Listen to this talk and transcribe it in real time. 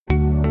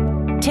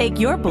take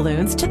your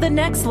balloons to the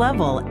next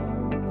level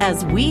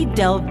as we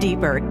delve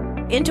deeper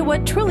into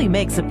what truly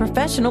makes a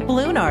professional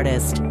balloon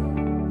artist.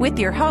 With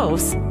your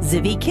hosts,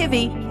 Zivi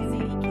Kivi.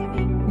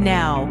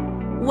 Now,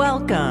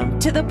 welcome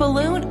to the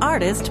Balloon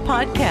Artist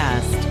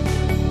Podcast.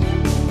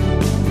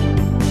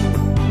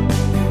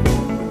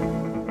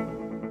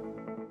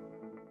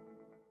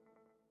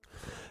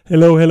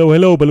 Hello,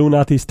 Balloon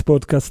Artist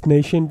Podcast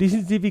Nation. This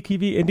is Zivi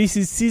Kivi, and this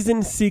is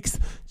Season 6,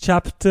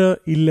 Chapter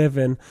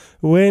 11.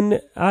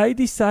 When I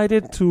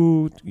decided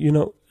to,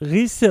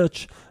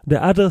 research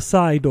the other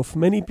side of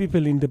many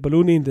people in the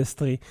balloon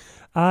industry,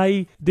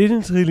 I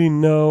didn't really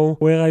know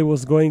where I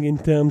was going in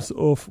terms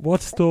of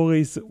what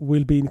stories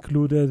will be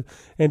included.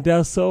 And there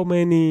are so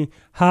many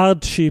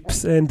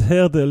hardships and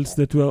hurdles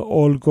that we're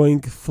all going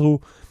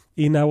through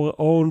in our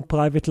own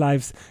private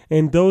lives.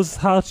 And those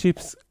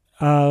hardships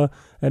are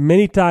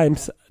many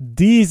times,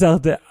 these are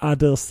the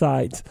other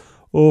sides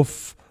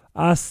of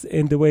us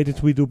and the way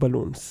that we do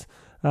balloons.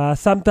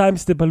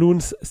 Sometimes the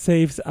balloons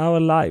saves our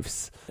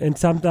lives, and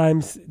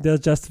sometimes they're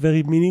just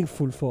very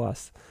meaningful for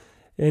us.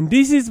 And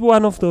this is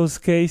one of those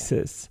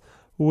cases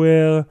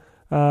where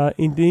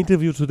in the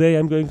interview today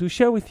I'm going to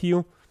share with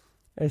you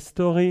a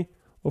story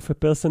of a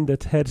person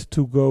that had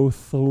to go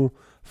through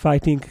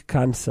fighting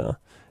cancer.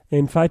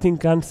 And fighting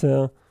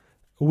cancer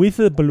with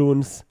the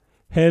balloons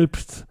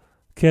helped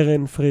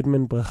Keren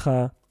Friedman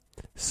Bracha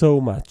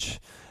so much.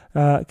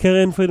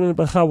 Keren Friedman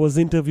Bracha was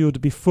interviewed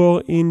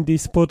before in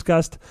this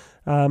podcast.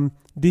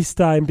 This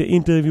time the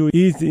interview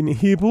is in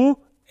Hebrew,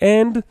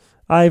 and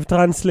I've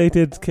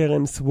translated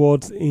Keren's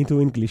words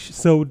into English.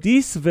 So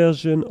this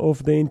version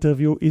of the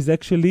interview is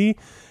actually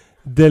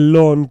the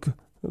long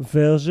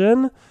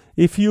version.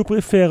 If you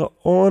prefer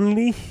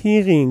only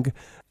hearing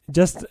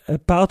just a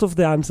part of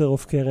the answer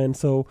of Keren,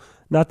 so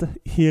not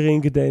hearing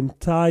the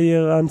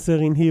entire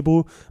answer in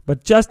Hebrew,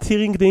 but just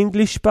hearing the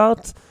English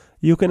part,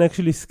 you can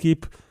actually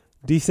skip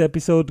this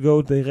episode,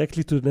 go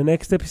directly to the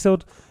next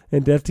episode,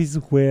 and that is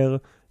where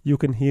you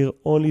can hear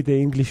only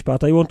the English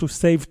part. I want to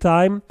save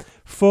time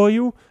for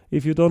you.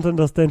 If you don't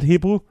understand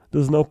Hebrew,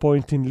 there's no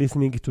point in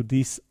listening to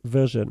this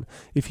version.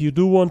 If you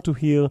do want to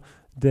hear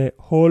the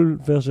whole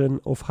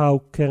version of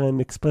how Keren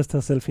expressed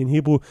herself in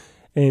Hebrew,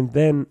 and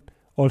then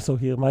also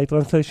hear my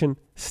translation,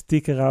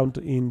 stick around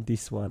in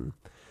this one.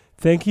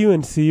 Thank you,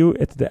 and see you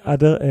at the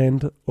other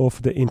end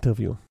of the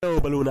interview.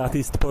 Hello, Balloon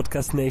Artist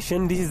Podcast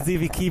Nation. This is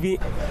Zivi Kivi,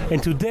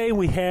 and today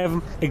we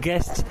have a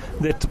guest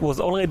that was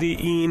already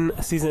in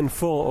Season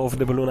 4 of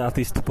the Balloon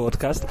Artist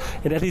Podcast,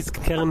 and that is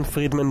Keren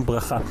Friedman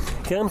Bracha.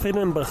 Keren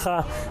Friedman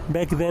Bracha,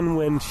 back then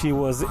when she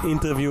was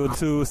interviewed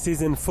to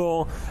Season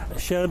 4,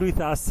 shared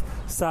with us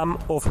some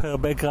of her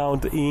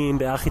background in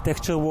the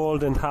architecture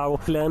world and how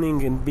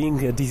learning and being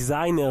a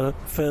designer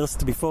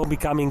first before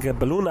becoming a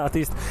balloon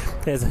artist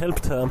has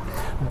helped her.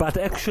 But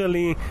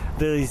actually,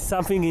 there is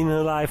something in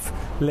her life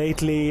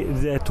lately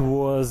that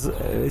was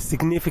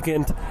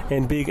significant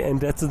and big, and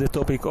that's the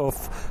topic of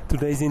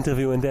today's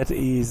interview, and that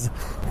is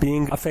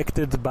being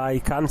affected by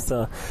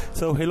cancer.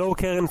 So, hello,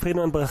 Keren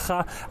Friedman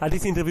Bracha.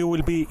 This interview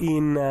will be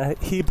in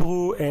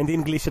Hebrew and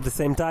English at the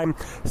same time,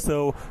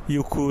 so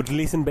you could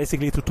listen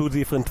basically to two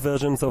different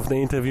versions of the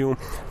interview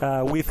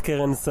with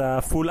Keren's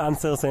full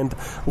answers and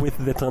with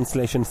the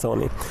translations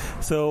only.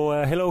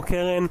 So, hello,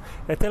 Keren.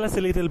 Tell us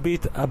a little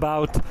bit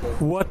about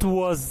what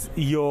was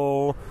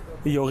your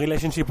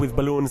relationship with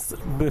balloons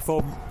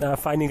before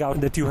finding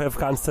out that you have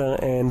cancer,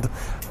 and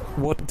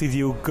what did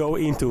you go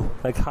into?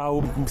 Like,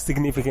 how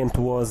significant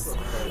was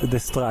the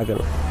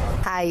struggle?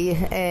 היי,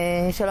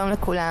 שלום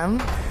לכולם.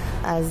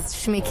 אז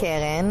שמי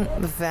קרן,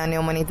 ואני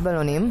אומנית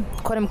בלונים.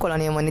 קודם כל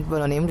אני אומנית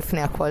בלונים,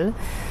 לפני הכל.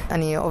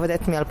 אני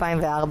עובדת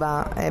מ-2004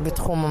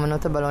 בתחום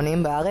אומנות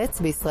הבלונים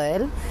בארץ,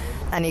 בישראל.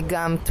 אני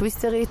גם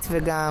טוויסטרית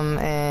וגם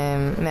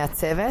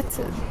מעצבת.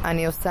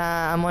 אני עושה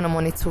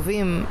המון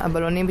עיצובים.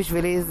 הבלונים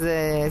בשבילי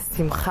זה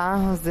שמחה,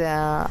 זה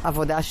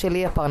העבודה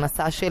שלי,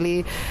 הפרנסה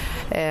שלי.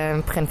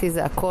 מבחינתי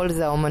זה הכל,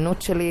 זה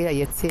האומנות שלי,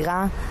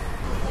 היצירה.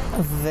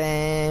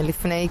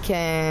 ולפני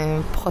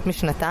כפחות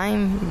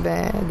משנתיים,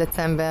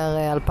 בדצמבר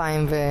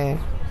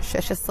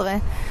 2016,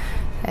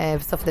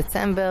 בסוף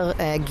דצמבר,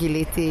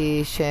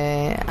 גיליתי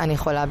שאני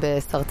חולה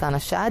בסרטן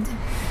השד,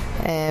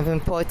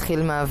 ומפה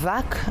התחיל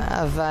מאבק,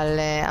 אבל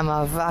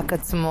המאבק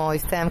עצמו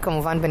הסתיים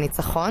כמובן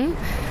בניצחון,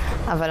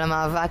 אבל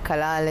המאבק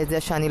עלה על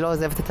זה שאני לא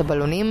עוזבת את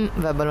הבלונים,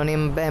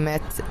 והבלונים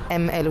באמת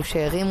הם אלו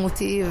שהרימו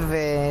אותי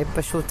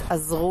ופשוט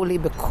עזרו לי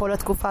בכל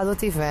התקופה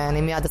הזאת,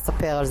 ואני מיד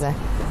אספר על זה.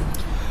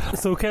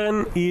 So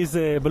Keren is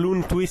a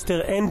balloon twister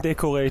and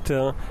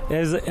decorator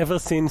ever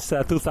since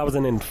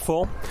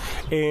 2004,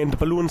 and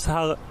balloons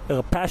are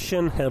her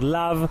passion, her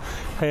love,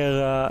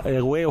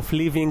 her way of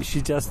living.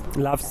 She just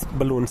loves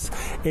balloons.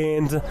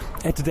 And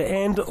at the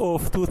end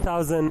of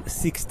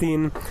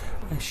 2016,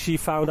 she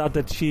found out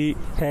that she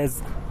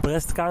has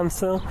breast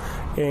cancer,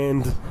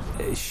 and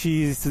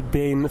she's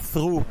been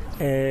through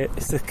a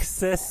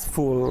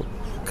successful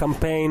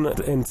campaign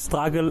and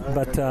struggle,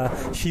 but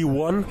she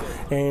won,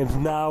 and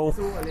now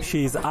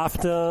she's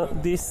after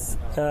this,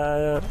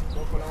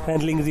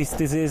 handling this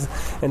disease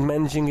and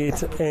managing it,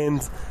 and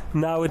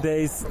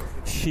nowadays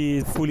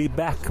she's fully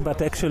back. But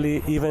actually,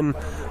 even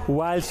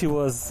while she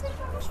was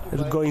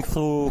going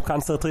through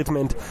cancer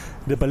treatment,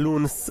 the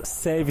balloons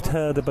saved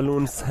her, the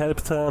balloons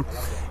helped her,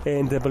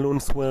 and the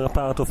balloons were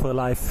part of her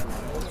life,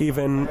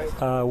 even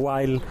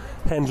while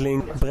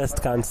handling breast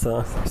cancer.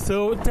 So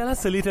tell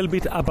us a little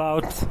bit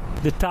about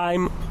the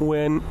time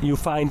when you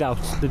find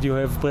out that you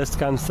have breast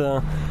cancer.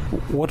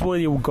 What were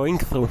you going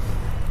through?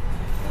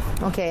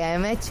 אוקיי,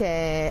 האמת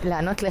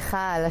שלענות לך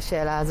על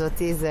השאלה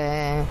הזאת זה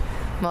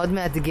מאוד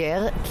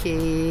מאתגר, כי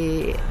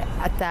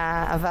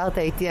אתה עברת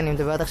איתי, אני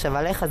מדברת עכשיו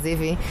עליך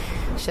זיוי,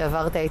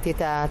 שעברת איתי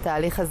את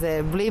התהליך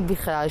הזה בלי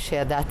בכלל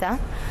שידעת.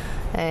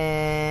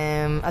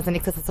 אז אני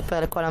קצת אספר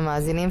לכל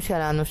המאזינים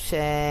שלנו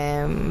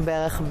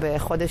שבערך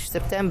בחודש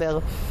ספטמבר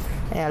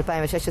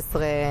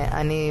 2016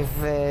 אני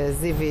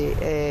וזיוי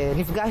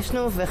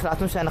נפגשנו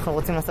והחלטנו שאנחנו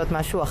רוצים לעשות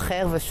משהו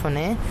אחר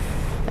ושונה,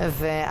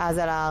 ואז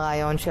עלה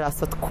הרעיון של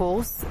לעשות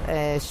קורס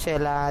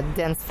של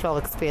ה-Dance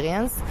Floor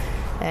Experience,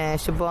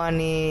 שבו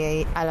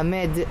אני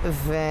אלמד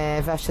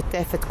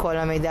ואשתף את כל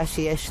המידע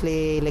שיש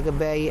לי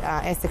לגבי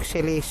העסק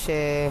שלי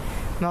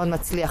שמאוד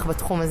מצליח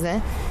בתחום הזה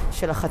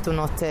של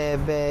החתונות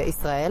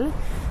בישראל.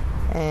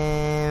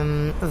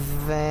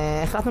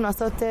 והחלטנו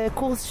לעשות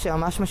קורס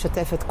שממש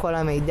משתף את כל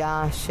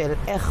המידע של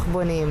איך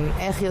בונים,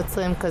 איך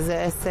יוצרים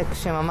כזה עסק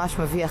שממש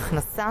מביא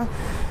הכנסה,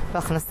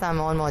 והכנסה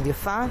מאוד מאוד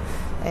יפה,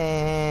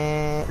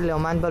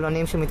 לאומן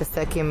בלונים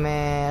שמתעסק עם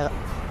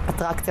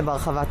אטרקציה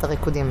ברחבת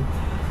הריקודים.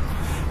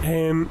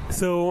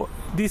 So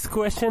this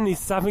question is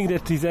something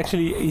that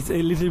is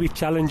a little bit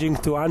challenging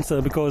to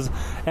answer, because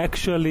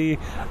actually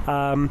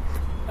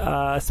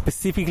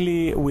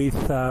specifically with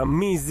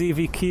me,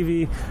 Zivi,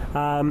 Kiwi,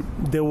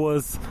 there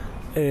was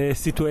a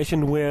situation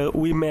where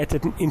we met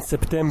in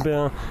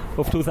September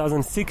of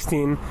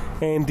 2016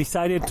 and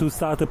decided to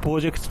start a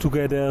project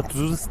together,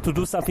 to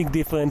do something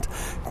different,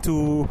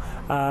 to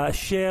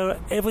share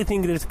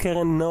everything that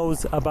Keren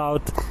knows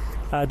about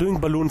doing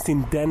balloons in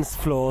dance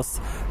floors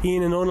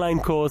in an online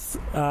course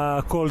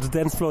called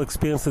Dance Floor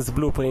Experiences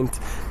Blueprint.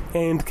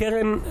 And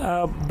Keren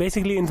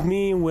basically and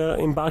me were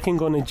embarking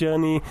on a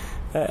journey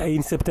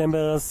in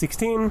September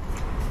 16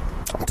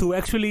 to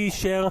actually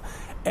share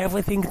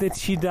everything that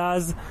she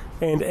does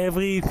and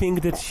everything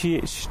that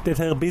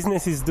her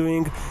business is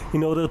doing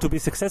in order to be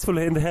successful.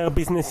 And her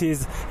business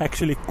is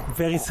actually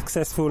very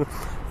successful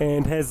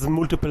and has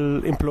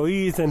multiple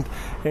employees,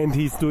 and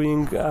he's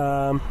doing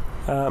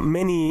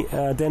many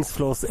dance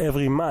floors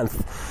every month.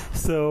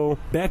 So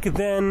back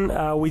then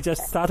we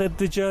just started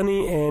the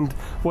journey, and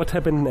what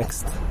happened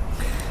next?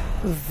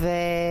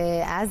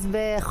 ואז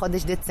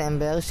בחודש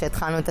דצמבר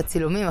שהתחלנו את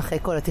הצילומים אחרי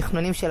כל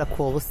התכנונים של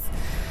הקורס,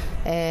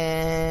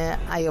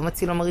 היום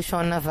הצילום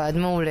הראשון עבד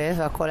מעולה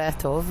והכל היה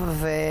טוב,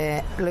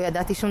 ולא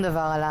ידעתי שום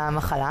דבר על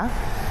המחלה,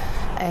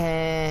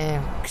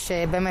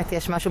 כשבאמת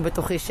יש משהו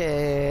בתוכי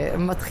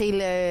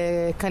שמתחיל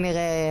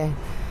כנראה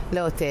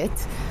לאותת,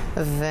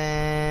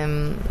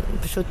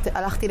 ופשוט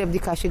הלכתי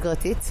לבדיקה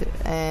שגרתית.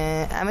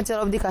 האמת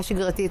שלא בדיקה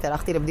שגרתית,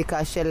 הלכתי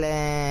לבדיקה של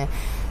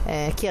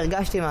כי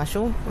הרגשתי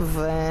משהו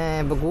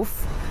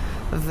בגוף,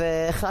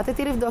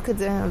 והחלטתי לבדוק את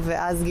זה,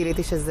 ואז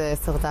גיליתי שזה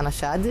סרטן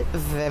השד,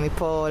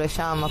 ומפה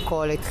לשם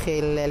הכל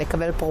התחיל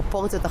לקבל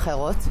פרופורציות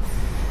אחרות.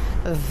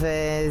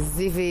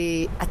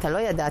 וזיוי, אתה לא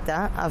ידעת,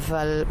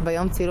 אבל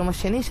ביום צילום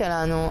השני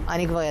שלנו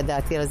אני כבר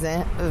ידעתי על זה,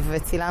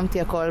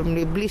 וצילמתי הכל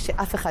בלי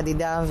שאף אחד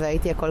ידע,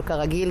 והייתי הכל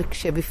כרגיל,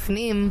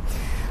 כשבפנים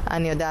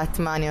אני יודעת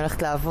מה אני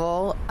הולכת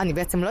לעבור. אני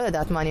בעצם לא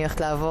יודעת מה אני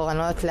הולכת לעבור, אני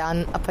לא יודעת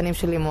לאן הפנים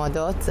שלי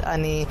מועדות,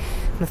 אני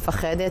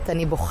מפחדת,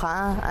 אני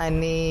בוכה,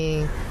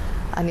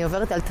 אני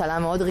עוברת טלטלה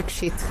מאוד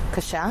רגשית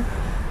קשה,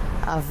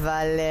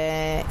 אבל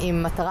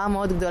עם מטרה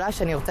מאוד גדולה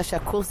שאני רוצה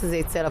שהקורס הזה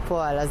יצא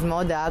לפועל. אז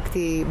מאוד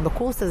דאגתי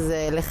בקורס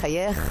הזה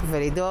לחייך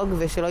ולדאוג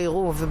ושלא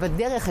יראו.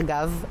 ובדרך,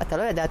 אגב, אתה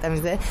לא ידעת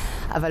מזה,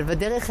 אבל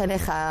בדרך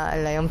אליך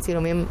ליום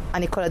צילומים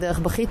אני כל הדרך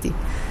בכיתי,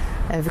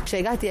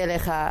 וכשהגעתי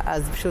אליך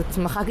אז פשוט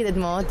מחקתי את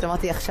הדמעות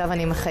ואמרתי עכשיו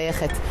אני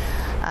מחייכת.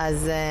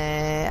 אז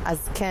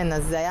כן,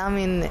 אז זה היה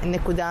מין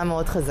נקודה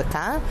מאוד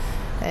חזקה.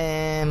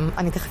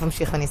 אני תכף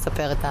אמשיך ואני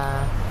אספר את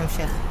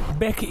ההמשך.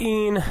 Back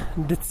in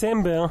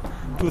December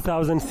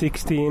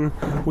 2016,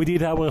 we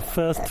did our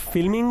first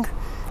filming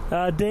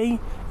day,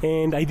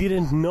 and I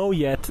didn't know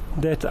yet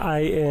that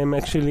I am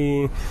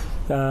actually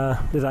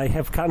that I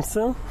have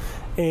cancer,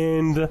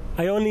 and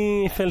I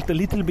only felt a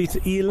little bit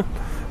ill,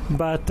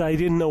 but I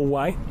didn't know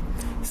why.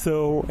 So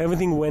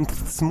everything went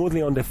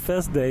smoothly on the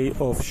first day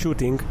of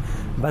shooting,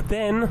 but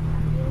then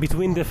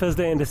between the first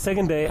day and the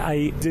second day I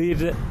did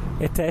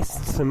a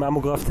test, a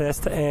mammograph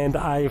test, and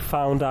I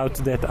found out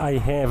that I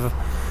have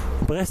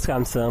breast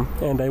cancer,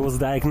 and I was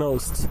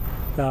diagnosed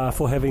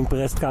for having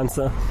breast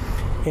cancer.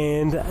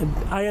 And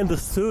I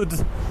understood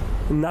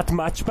not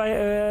much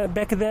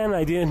back then.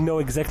 I didn't know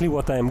exactly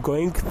what I am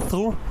going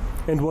through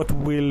and what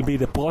will be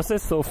the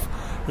process of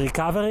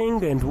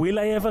recovering and will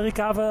I ever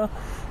recover?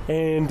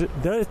 And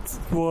that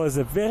was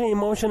a very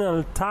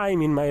emotional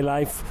time in my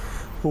life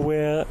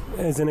where,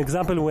 as an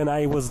example, when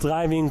I was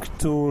driving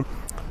to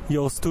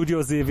your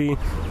studio, Zivi,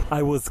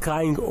 I was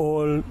crying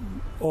all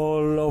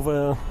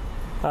over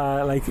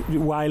like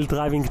while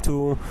driving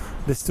to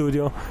the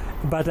studio,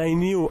 but I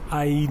knew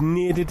I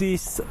needed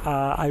this.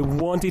 I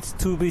wanted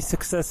to be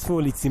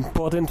successful. It's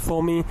important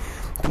for me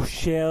to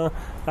share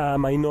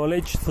my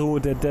knowledge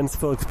through the Dance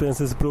Floor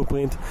Experiences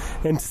Blueprint.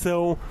 And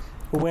so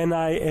when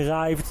I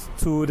arrived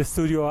to the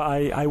studio,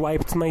 I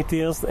wiped my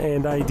tears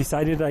and I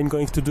decided I'm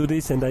going to do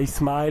this, and I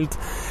smiled,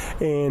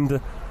 and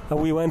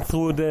we went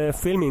through the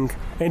filming,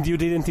 and you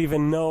didn't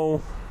even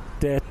know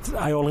that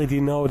I already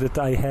know that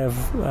I have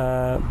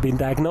been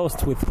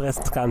diagnosed with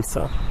breast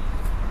cancer.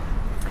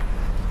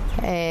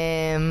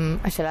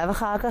 השלב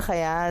אחר כך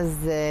היה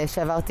אז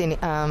שעברתי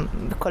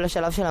בכל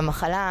השלב של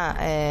המחלה,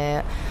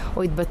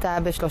 הוא התבטא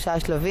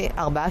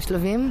ארבעה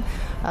שלבים.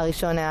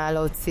 הראשון היה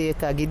להוציא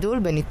את הגידול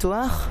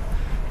בניתוח,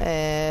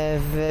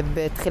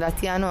 ובתחילת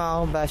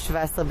ינואר,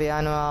 ב-17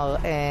 בינואר,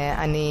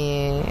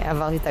 אני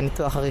עברתי את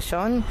הניתוח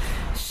הראשון,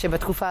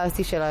 שבתקופה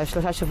הזאת של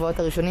 3 שבועות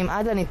הראשונים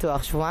עד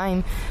לניתוח,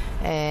 שבועיים,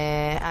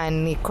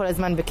 אני כל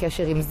הזמן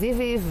בקשר עם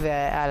זיוי,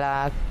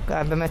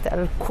 באמת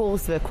על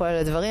קורס וכל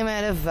הדברים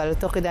האלה, אבל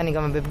תוך כדי אני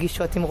גם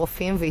בפגישות עם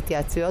רופאים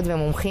והתייעצויות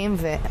ומומחים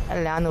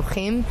ולאן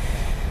הולכים.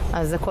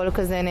 אז הכל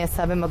כזה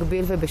נעשה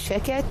במקביל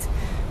ובשקט,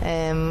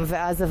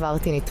 ואז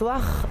עברתי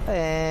ניתוח,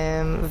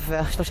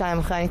 ו3 ימים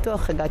אחרי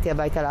הניתוח הגעתי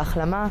הביתה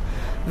להחלמה,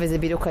 וזה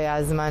בדיוק היה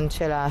הזמן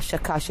של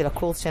ההשקה של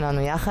הקורס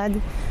שלנו יחד,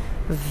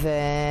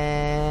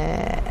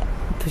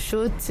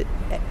 ופשוט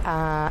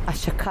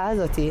ההשקה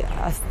הזאת,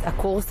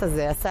 הקורס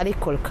הזה עשה לי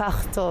כל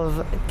כך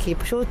טוב, כי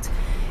פשוט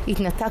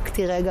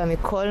התנתקתי רגע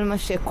מכל מה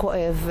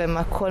שכואב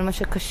ומכל מה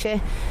שקשה,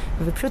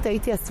 ופשוט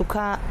הייתי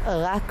עסוקה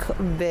רק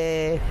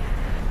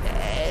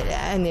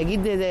אני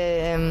אגיד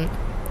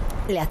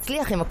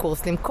להצליח עם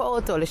הקורס, למכור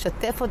אותו,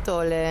 לשתף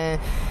אותו,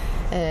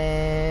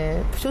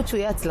 פשוט שהוא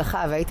יהיה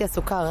הצלחה, והייתי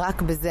עסוקה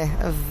רק בזה,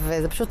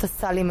 וזה פשוט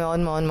עשה לי מאוד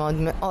מאוד מאוד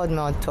מאוד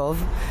מאוד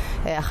טוב.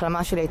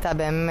 ההחלמה שלי הייתה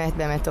באמת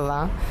באמת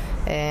טובה.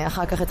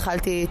 אחר כך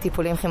התחלתי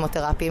טיפולים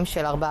כימותרפיים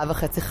של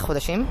 4.5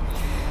 חודשים,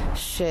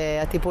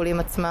 שהטיפולים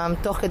עצמם,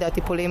 תוך כדי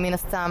הטיפולים מן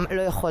הסתם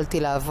לא יכולתי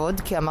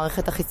לעבוד, כי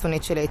המערכת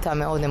החיסונית שלי הייתה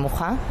מאוד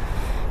נמוכה,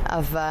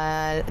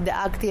 אבל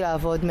דאגתי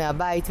לעבוד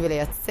מהבית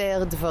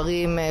ולייצר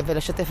דברים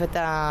ולשתף את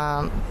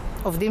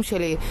העובדים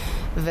שלי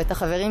ואת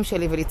החברים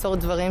שלי וליצור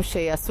דברים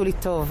שיעשו לי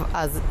טוב.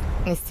 אז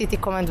ניסיתי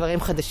כל מיני דברים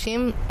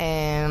חדשים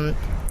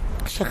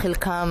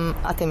שחלקם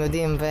אתם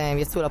יודעים והם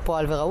יצאו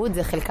לפועל וראו את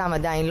זה, חלקם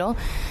עדיין לא,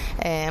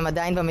 הם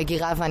עדיין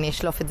במגירה ואני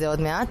אשלוף את זה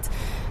עוד מעט,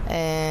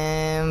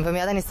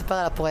 ומיד אני אספר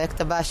על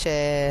הפרויקט הבא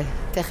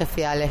שתכף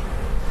יעלה.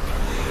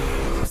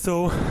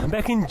 So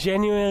back in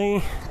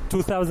January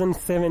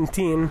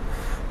 2017,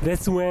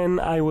 that's when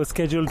I was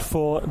scheduled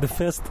for the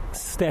first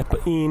step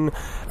in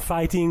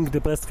fighting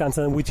the breast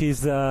cancer, which is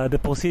the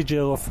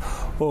procedure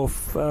of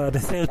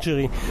the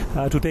surgery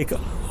to take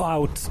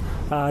out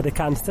the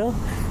cancer.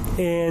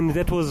 And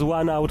that was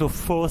 1 out of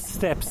 4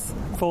 steps,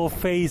 4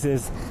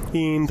 phases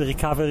in the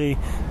recovery.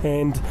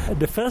 And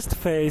the first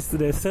phase,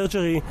 the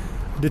surgery,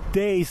 the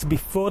days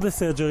before the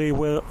surgery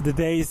were the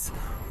days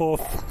of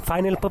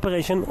final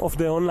preparation of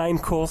the online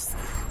course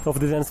of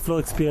the Dance Floor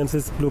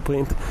Experiences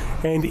Blueprint,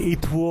 and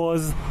it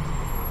was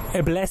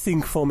a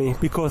blessing for me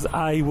because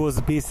I was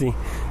busy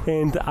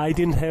and I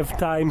didn't have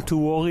time to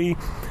worry.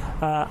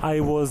 I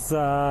was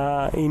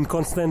in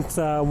constant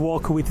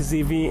work with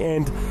Zivi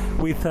and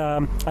with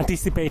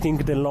anticipating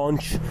the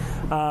launch.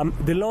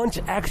 The launch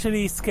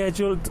actually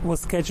was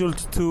scheduled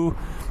to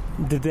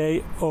the day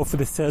of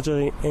the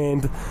surgery,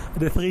 and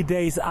the 3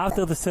 days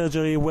after the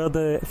surgery were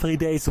the 3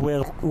 days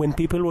when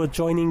people were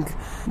joining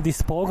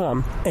this program.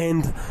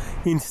 And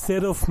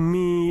instead of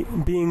me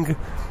being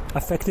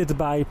affected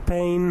by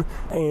pain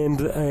and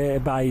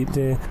by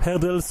the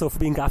hurdles of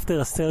being after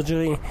a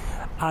surgery,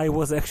 I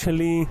was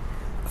actually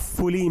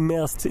fully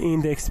immersed in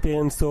the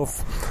experience of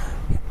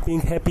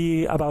being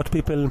happy about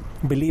people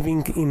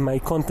believing in my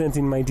content,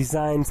 in my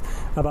designs,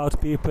 about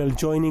people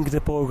joining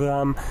the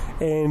program,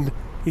 and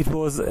it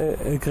was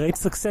a great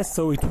success.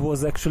 So it was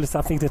actually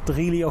something that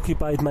really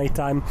occupied my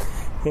time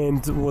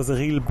and was a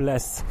real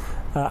bless.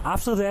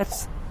 After that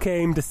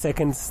came the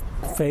second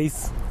phase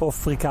of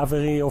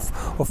recovery of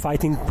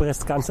fighting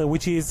breast cancer,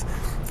 which is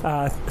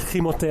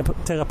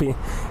chemotherapy.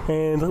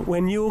 And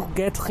when you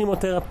get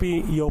chemotherapy,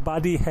 your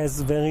body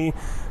has very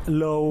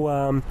low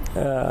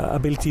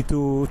ability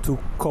to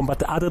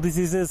combat other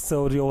diseases. So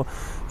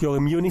your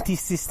immunity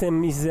system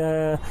is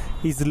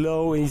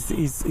low,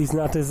 is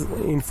not as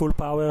in full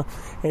power,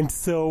 and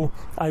so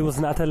I was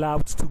not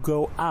allowed to go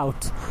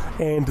out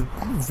and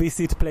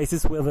visit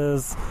places where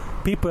there's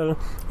people,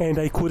 and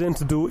I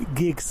couldn't do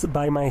gigs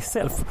by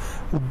myself.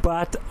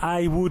 But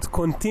I would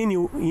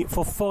continue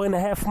for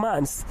 4.5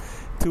 months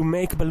to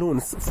make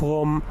balloons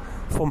from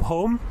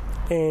home,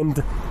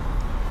 and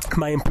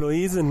my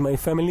employees and my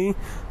family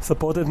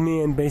supported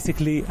me and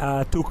basically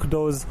took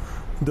those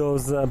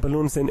those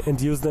balloons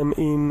and use them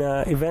in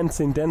events,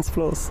 in dance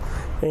floors,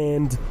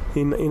 and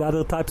in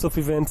other types of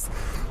events.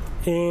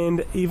 And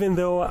even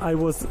though I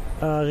was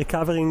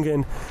recovering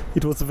and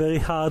it was very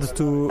hard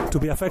to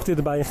be affected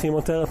by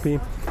chemotherapy,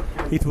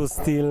 it was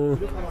still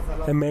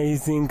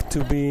amazing to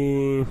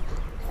be...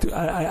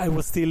 I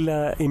was still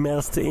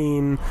immersed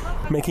in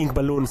making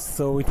balloons,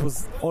 so it was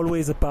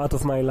always a part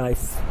of my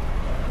life.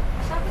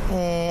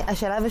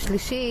 השלב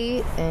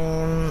השלישי,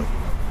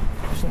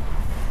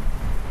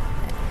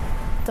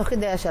 תוך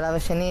כדי השלב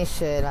השני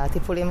של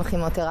הטיפולים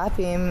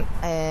הכימותרפיים,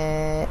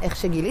 איך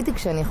שגיליתי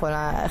כשאני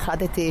יכולה,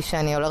 החלטתי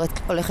שאני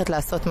הולכת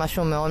לעשות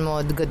משהו מאוד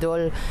מאוד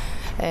גדול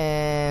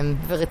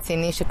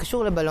ורציני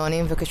שקשור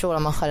לבלונים וקשור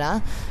למחלה.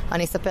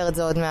 אני אספר את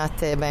זה עוד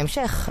מעט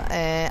בהמשך,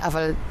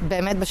 אבל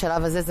באמת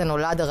בשלב הזה זה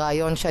נולד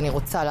הרעיון שאני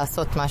רוצה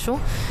לעשות משהו.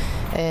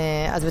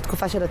 אז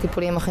בתקופה של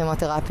הטיפולים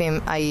הכימותרפיים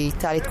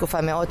הייתה לי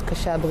תקופה מאוד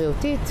קשה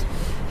בריאותית.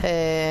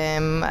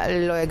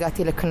 לא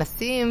הגעתי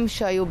לכנסים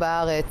שהיו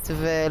בארץ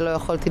ולא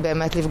יכולתי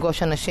באמת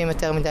לפגוש אנשים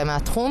יותר מדי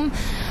מהתחום,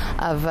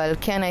 אבל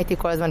כן הייתי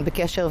כל הזמן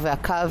בקשר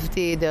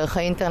ועקבתי דרך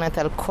האינטרנט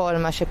על כל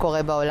מה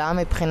שקורה בעולם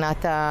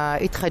מבחינת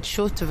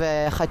ההתחדשות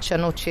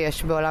והחדשנות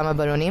שיש בעולם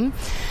הבלונים.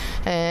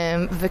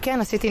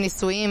 וכן, עשיתי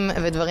ניסויים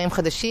ודברים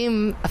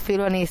חדשים.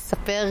 אפילו אני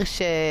אספר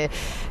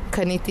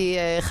שקניתי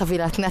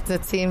חבילת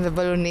נצנצים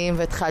ובלונים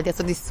והתחלתי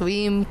לעשות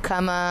ניסויים,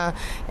 כמה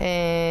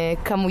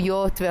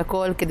כמויות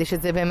והכל, כדי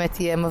שזה באמת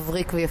יהיה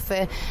מבריק ויפה.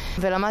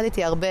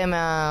 ולמדתי הרבה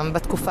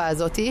בתקופה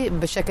הזאת,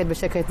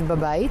 בשקט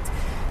בבית.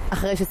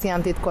 אחרי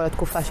שסיימתי את כל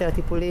התקופה של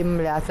הטיפולים,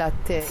 לאט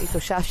לאט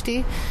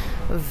התאוששתי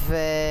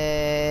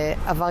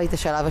ועברתי את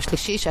השלב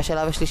השלישי,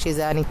 שהשלב השלישי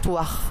זה היה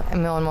ניתוח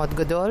מאוד מאוד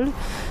גדול,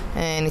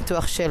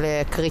 ניתוח של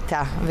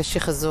קריטה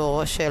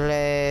ושחזור של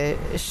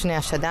שני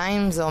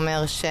השדיים. זה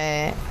אומר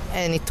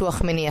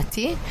שניתוח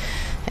מניעתי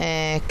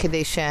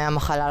כדי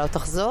שהמחלה לא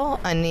תחזור.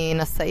 אני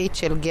נשאית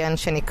של גן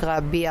שנקרא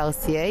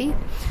BRCA.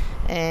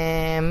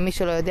 מי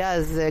שלא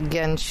יודע, זה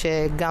גן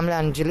שגם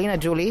לאנג'לינה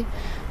ג'ולי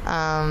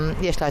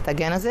יש לה את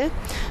הגן הזה,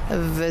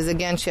 וזה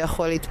גן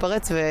שיכול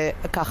להתפרץ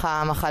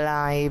וככה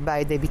המחלה היא באה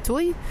לידי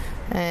ביטוי.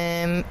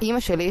 אמא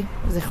שלי,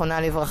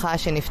 זיכרונה לברכה,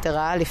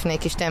 שנפטרה לפני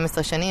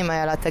כ-12 שנים,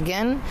 היה לה את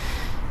הגן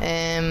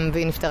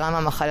והיא נפטרה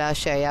מהמחלה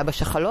שהיה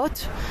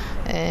בשחלות.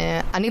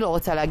 אני לא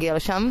רוצה להגיע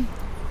לשם,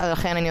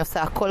 לכן אני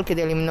עושה הכל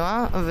כדי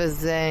למנוע,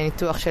 וזה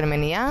ניתוח של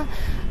מניעה.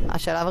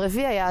 השלב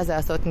הרביעי היה זה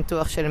לעשות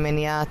ניתוח של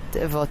מניעת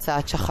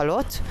והוצאת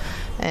שחלות,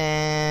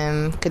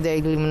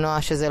 כדי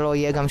למנוע שזה לא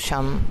יהיה גם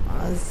שם.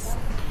 אז...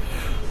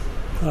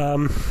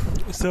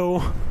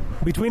 So,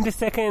 between the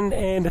second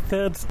and the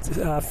third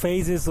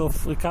phases of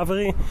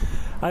recovery,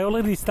 I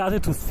already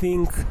started to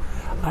think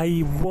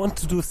I want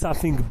to do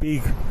something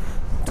big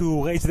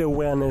to raise the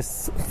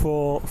awareness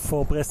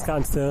for breast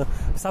cancer,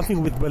 something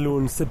with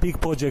balloons, a big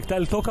project.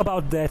 I'll talk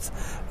about that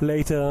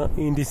later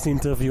in this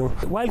interview.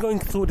 While going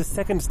through the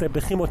second step,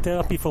 the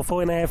chemotherapy for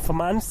 4.5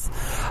 months,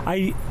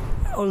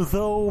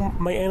 although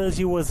my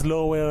energy was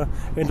lower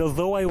and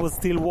although I was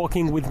still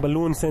working with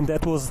balloons and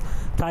that was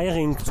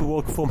tiring to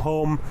work from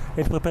home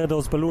and prepare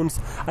those balloons,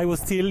 I was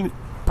still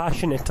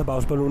passionate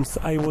about balloons.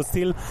 I was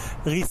still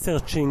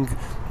researching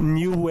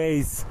new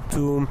ways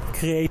to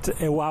create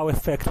a wow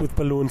effect with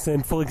balloons.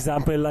 And for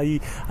example,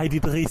 I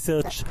did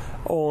research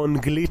on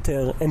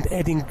glitter and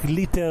adding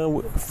glitter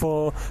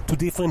to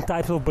different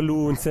types of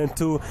balloons and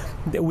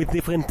with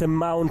different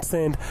amounts,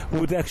 and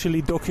would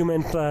actually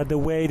document the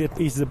way that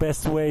is the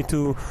best way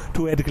to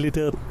add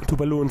glitter to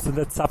balloons. And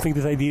that's something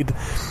that I did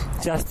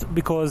just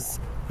because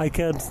I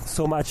cared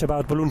so much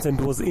about balloons and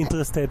was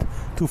interested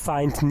to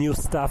find new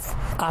stuff.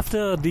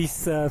 After this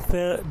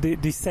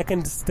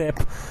second step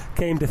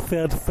came the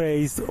third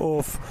phase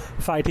of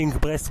fighting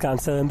breast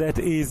cancer, and that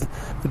is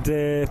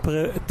the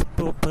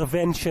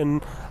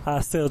prevention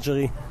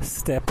surgery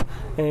step.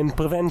 And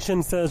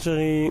prevention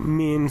surgery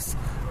means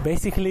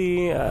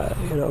basically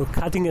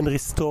cutting and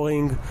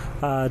restoring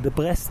the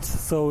breast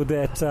so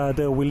that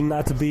there will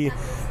not be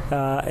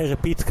a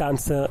repeat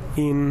cancer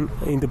in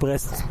the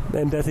breast,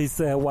 and that is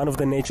one of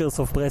the natures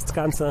of breast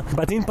cancer.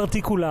 But in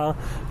particular,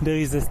 there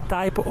is a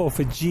type of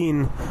a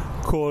gene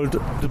called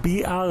the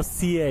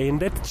BRCA, and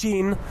that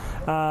gene,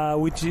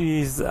 which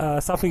is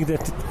something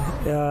that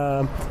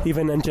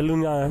even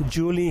Angelina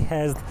Jolie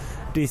has.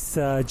 This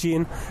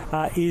gene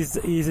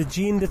is a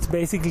gene that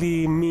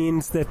basically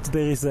means that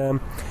there is a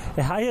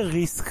higher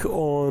risk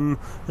on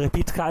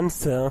repeat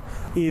cancer,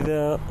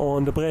 either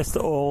on the breast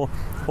or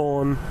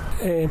on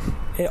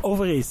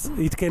ovaries.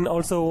 It can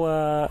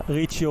also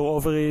reach your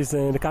ovaries,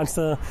 and the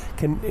cancer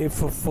can,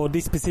 for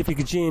this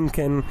specific gene,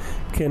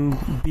 can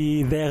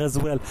be there as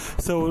well.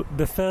 So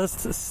the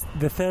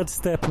third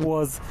step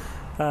was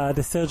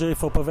the surgery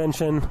for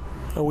prevention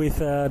with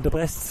the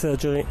breast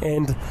surgery,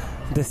 and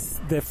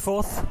the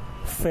fourth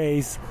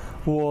phase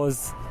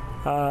was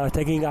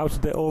taking out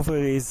the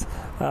ovaries.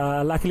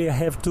 Luckily I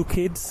have 2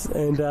 kids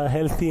and are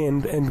healthy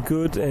and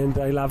good, and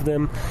I love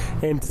them,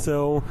 and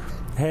so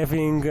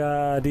having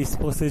this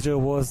procedure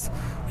was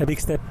a big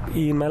step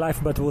in my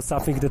life, but was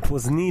something that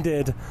was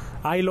needed.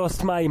 I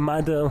lost my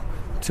mother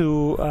to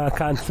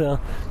cancer,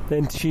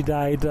 and she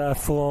died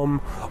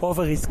from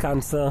ovaries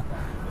cancer.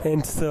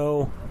 And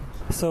so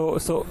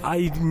I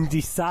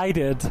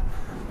decided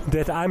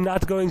that I'm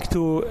not going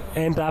to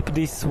end up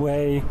this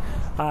way.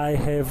 I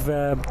have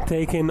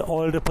taken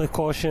all the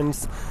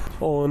precautions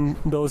on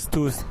those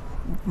two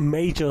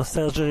major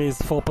surgeries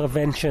for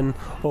prevention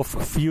of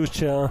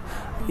future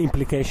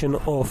implication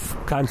of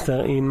cancer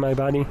in my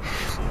body.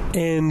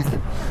 And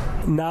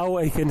now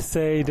I can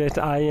say that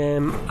I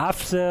am,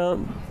 after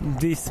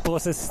this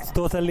process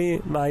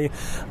totally,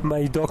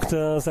 my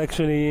doctors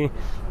actually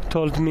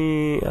told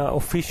me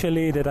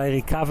officially that I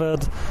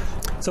recovered.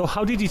 So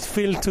how did it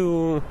feel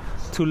to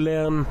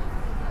learn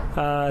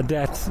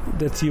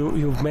that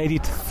you've made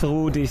it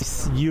through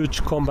this huge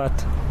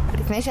combat?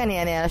 לפני שאני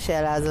אענה על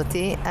השאלה הזאת,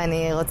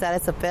 אני רוצה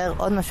לספר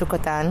עוד משהו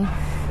קטן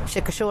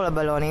שקשור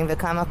לבלונים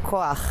וכמה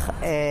כוח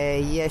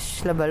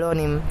יש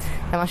לבלונים,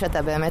 למה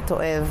שאתה באמת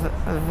אוהב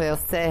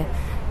ועושה,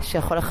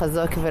 שיכול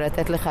לחזוק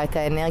ולתת לך את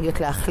האנרגיות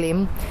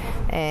להחלים.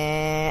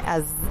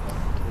 אז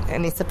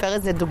אני אספר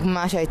איזה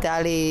דוגמה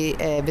שהייתה לי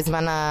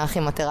בזמן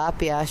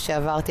הכימותרפיה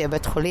שעברתי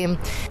בבית חולים.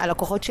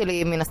 הלקוחות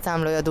שלי מן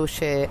הסתם לא ידעו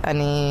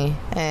שאני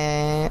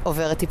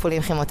עוברת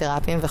טיפולים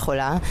כימותרפיים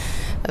וחולה,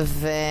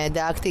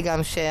 ודאגתי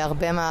גם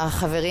שהרבה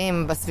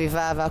מהחברים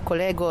בסביבה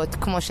והקולגות,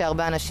 כמו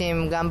שהרבה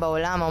אנשים גם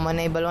בעולם,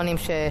 אומני בלונים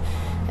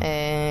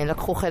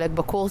לקחו חלק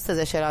בקורס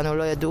הזה שלנו,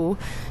 לא ידעו.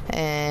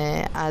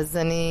 אז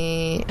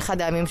אני,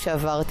 אחד הימים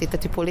שעברתי את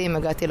הטיפולים,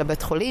 הגעתי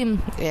לבית חולים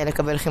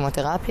לקבל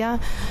כימותרפיה,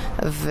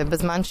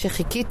 ובזמן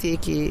שחיכיתי,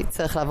 כי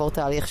צריך לעבור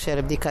תהליך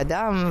של בדיקת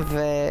דם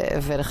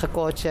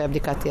ולחכות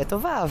שהבדיקה תהיה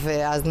טובה,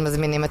 ואז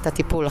מזמינים את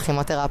הטיפול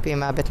הכימותרפי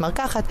מהבית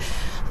מרקחת,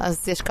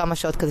 אז יש כמה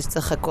שעות כזה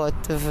שצריך לחכות,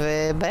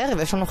 ובערב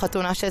יש לנו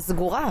חתונה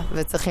שסגורה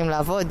וצריכים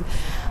לעבוד.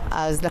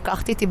 אז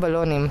לקחתי איתי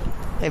בלונים,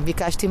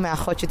 ביקשתי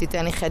מהאחות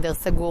שתיתן לי חדר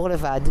סגור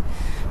לבד,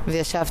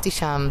 וישבתי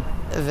שם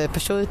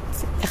ופשוט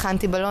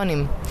הכנתי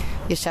בלונים.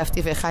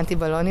 ישבתי והכנתי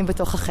בלונים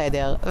בתוך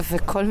החדר,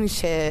 וכל מי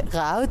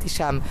שראה אותי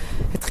שם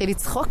התחיל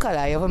לצחוק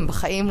עליי, אבל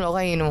בחיים לא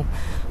ראינו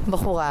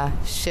בחורה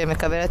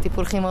שמקבלת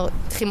טיפול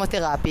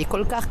כימותרפי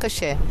כל כך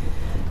קשה,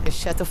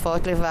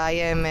 שהתופעות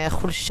לוואי הם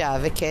חולשה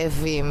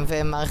וכאבים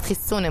ומערכת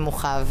חיסון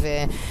נמוכה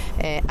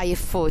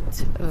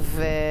ועייפות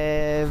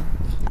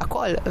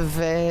והכל,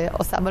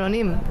 ועושה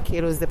בלונים.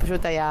 כאילו זה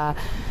פשוט היה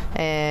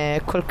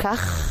כל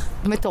כך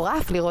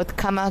מטורף לראות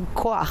כמה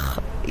כוח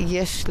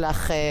יש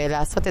לך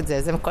לעשות את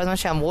זה. זה כל הזמן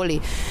שאמרו לי,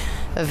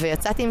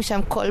 ויצאתי משם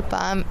כל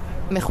פעם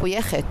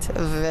מחויכת.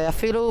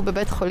 ואפילו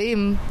בבית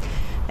חולים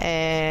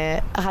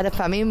אחד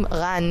הפעמים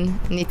רן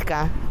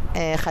נתקע,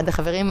 אחד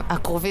החברים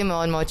הקרובים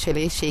מאוד מאוד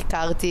שלי,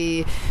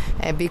 שהכרתי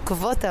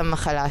בעקבות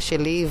המחלה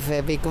שלי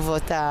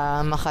ובעקבות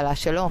המחלה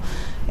שלו.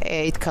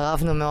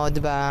 התקרבנו מאוד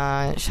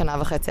בשנה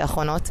וחצי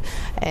האחרונות.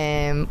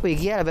 הוא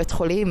הגיע לבית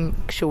חולים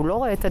כשהוא לא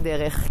רואה את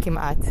הדרך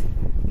כמעט,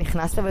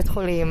 נכנס לבית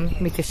חולים,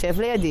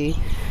 מתיישב לידי,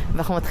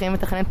 ואנחנו מתחילים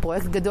לתכנן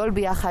פרויקט גדול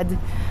ביחד,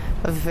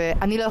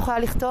 ואני לא יכולה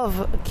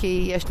לכתוב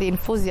כי יש לי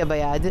אינפוזיה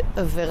ביד,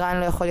 ורן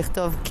לא יכול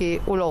לכתוב כי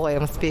הוא לא רואה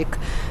מספיק,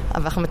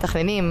 אבל אנחנו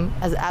מתכננים.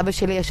 אז אבא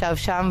שלי ישב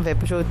שם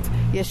ופשוט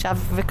ישב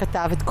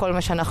וכתב את כל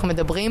מה שאנחנו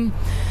מדברים,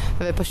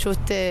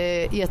 ופשוט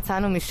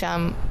יצאנו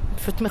משם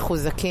פשוט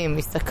מחוזקים,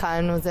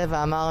 הסתכלנו זה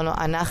ואמרנו,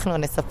 אנחנו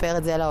נספר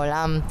את זה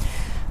לעולם,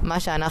 מה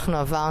שאנחנו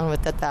עברנו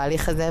את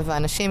התהליך הזה,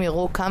 ואנשים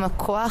יראו כמה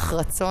כוח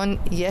רצון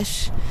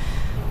יש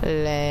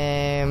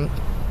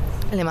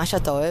למה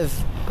שאתה אוהב,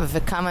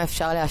 וכמה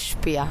אפשר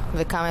להשפיע,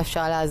 וכמה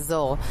אפשר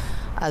לעזור.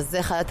 אז זה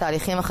אחד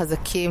התהליכים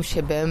החזקים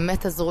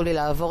שבאמת עזרו לי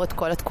לעבור את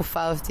כל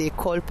התקופה הזאת,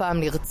 כל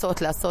פעם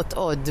לרצות לעשות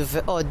עוד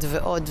ועוד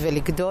ועוד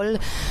ולגדול,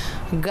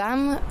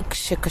 גם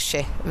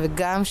כשקשה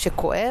וגם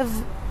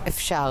שכואב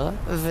אפשר,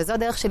 וזו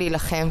הדרך שלי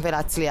להילחם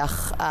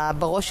ולהצליח.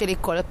 בראש שלי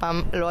כל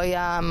פעם לא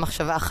היה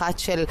מחשבה אחת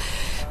של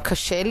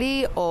קשה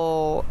לי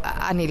או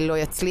אני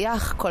לא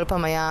אצליח, כל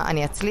פעם היה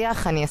אני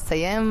אצליח, אני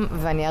אסיים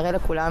ואני אראה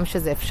לכולם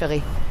שזה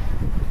אפשרי.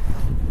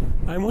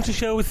 I want to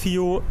share with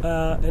you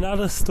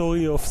another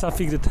story of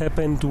something that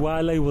happened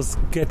while I was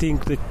getting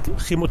the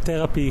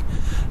chemotherapy.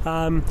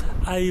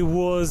 I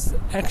was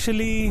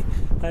actually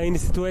in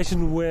a situation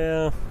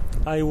where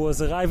I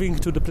was arriving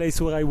to the place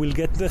where I will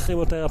get the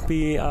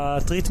chemotherapy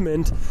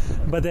treatment,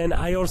 but then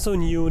I also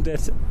knew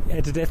that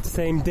at that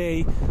same day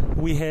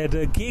we had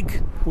a gig,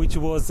 which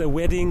was a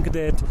wedding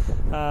that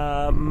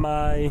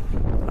my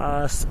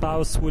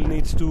spouse will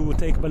need to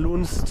take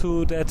balloons to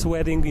that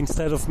wedding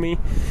instead of me,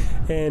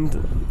 and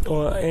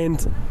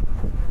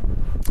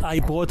I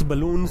brought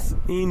balloons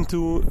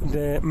into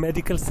the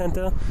medical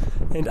center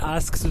and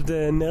asked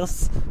the nurse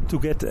to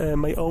get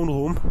my own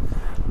room.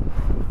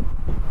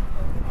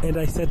 And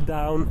I sat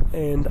down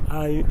and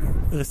I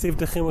received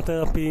the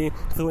chemotherapy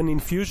through an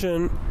infusion,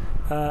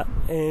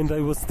 and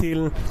I was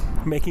still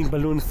making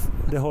balloons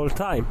the whole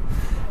time.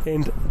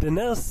 And the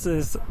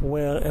nurses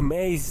were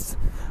amazed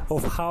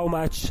of how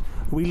much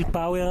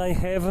willpower I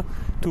have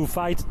to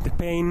fight the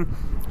pain,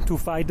 to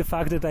fight the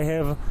fact that I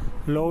have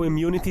low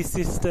immunity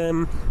system.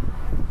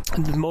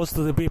 And most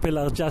of the people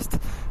are just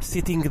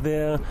sitting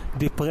there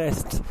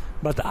depressed,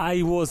 but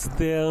I was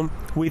there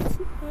with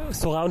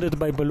surrounded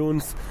by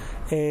balloons,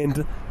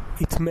 and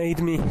it made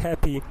me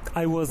happy.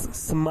 I was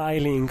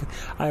smiling.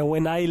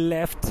 When I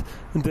left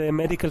the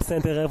medical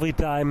center every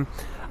time,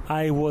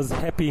 I was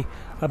happy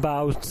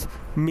about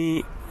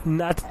me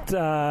not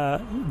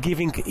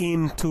giving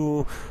in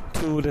to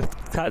the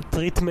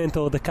treatment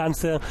or the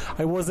cancer.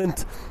 I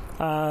wasn't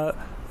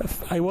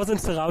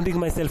surrounding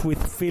myself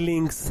with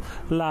feelings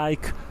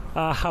like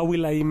how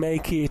will I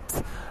make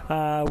it,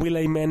 will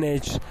I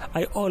manage.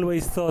 I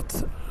always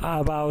thought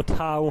about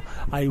how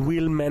I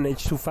will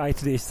manage to fight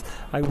this.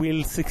 I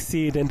will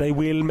succeed and I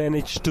will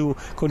manage to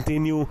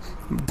continue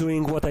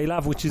doing what I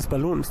love, which is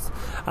balloons.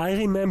 I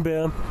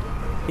remember,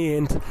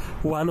 and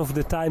one of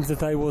the times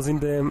that I was in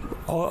the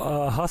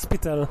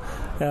hospital,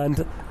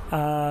 and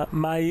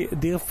my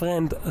dear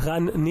friend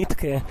Ran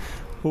Nitke,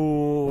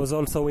 who was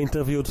also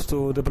interviewed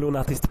to the Balloon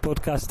Artist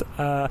podcast,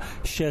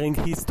 sharing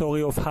his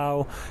story of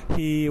how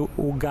he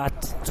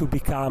got to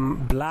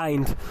become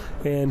blind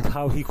and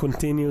how he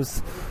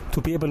continues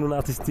to be a balloon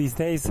artist these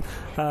days.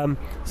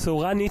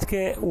 So Ran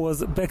Nitke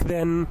was back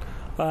then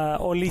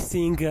only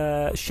seeing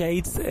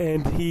shades,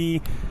 and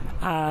he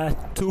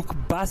took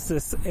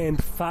buses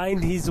and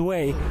find his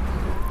way.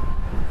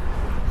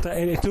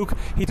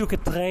 He took a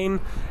train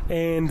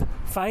and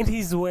find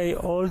his way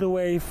all the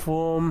way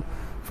from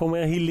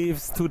where he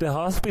lives to the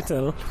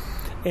hospital,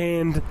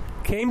 and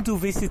came to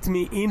visit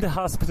me in the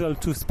hospital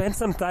to spend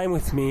some time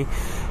with me,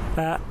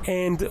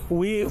 and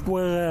we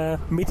were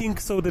meeting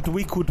so that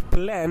we could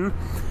plan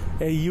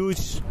a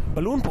huge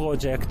balloon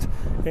project.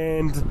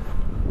 And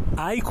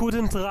I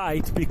couldn't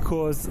write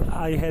because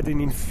I had an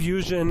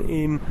infusion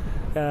in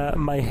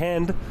my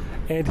hand,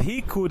 and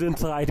he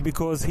couldn't write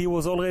because he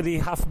was already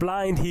half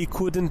blind. He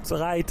couldn't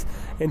write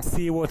and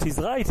see what he's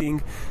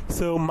writing.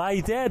 So my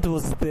dad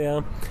was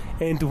there,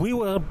 and we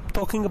were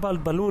talking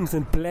about balloons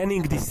and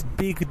planning this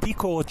big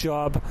decor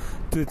job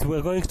that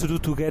we're going to do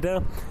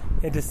together.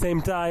 At the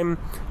same time,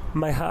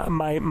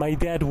 my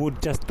dad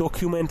would just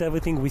document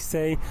everything we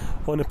say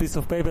on a piece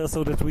of paper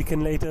so that we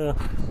can later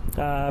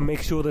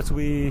make sure that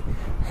we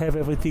have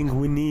everything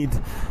we need.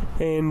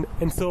 And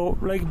so,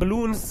 like,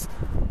 balloons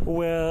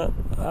were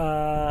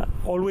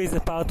always a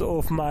part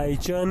of my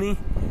journey.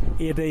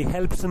 They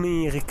helped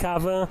me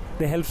recover.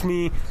 They helped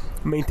me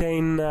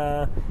maintain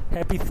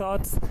happy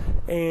thoughts.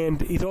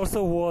 And it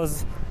also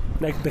was,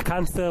 like, the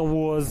cancer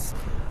was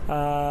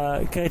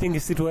creating a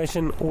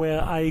situation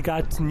where I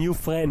got new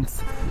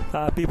friends,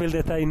 people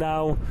that I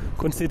now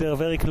consider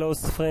very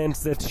close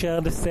friends that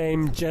share the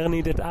same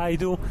journey that I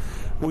do,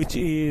 which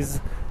is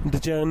the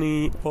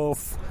journey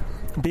of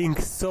being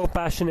so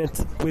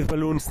passionate with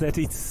balloons that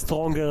it's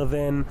stronger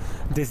than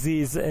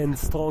disease and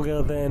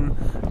stronger than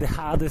the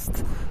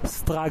hardest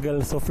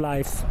struggles of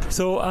life.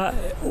 So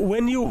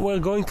when you were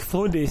going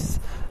through this,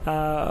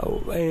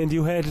 and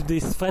you had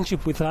this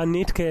friendship with Ran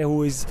Nitke,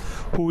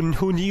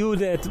 who knew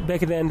that back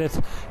then that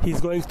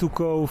he's going to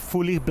go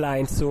fully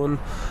blind soon,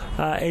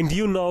 and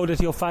you know that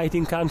you're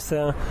fighting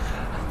cancer,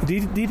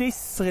 did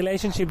this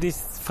relationship,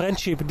 this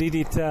friendship, did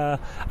it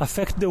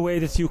affect the way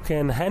that you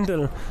can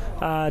handle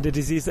the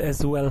disease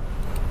as well?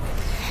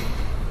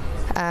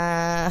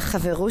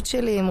 החברות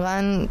שלי עם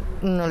רן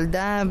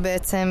נולדה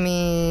בעצם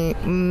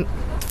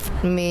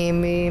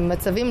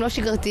ממצבים לא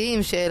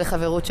שגרתיים של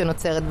חברות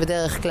שנוצרת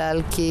בדרך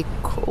כלל, כי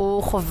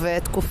הוא חווה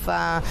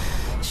תקופה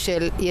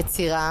של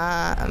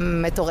יצירה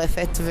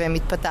מטורפת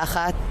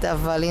ומתפתחת,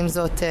 אבל עם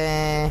זאת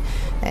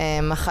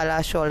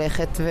מחלה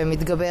שהולכת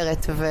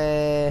ומתגברת,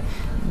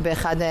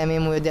 ובאחד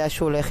הימים הוא יודע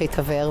שהוא הולך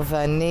להתעבר,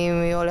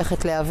 ואני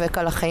הולכת להיאבק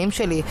על החיים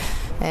שלי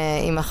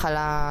עם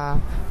מחלה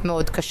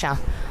מאוד קשה.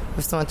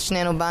 זאת אומרת,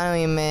 שנינו באנו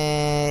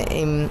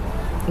עם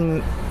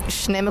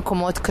שני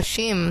מקומות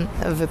קשים,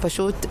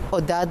 ופשוט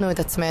עודדנו את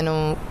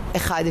עצמנו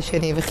אחד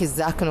לשני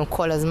וחיזקנו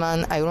כל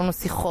הזמן. היו לנו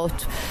שיחות,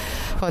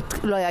 זאת אומרת,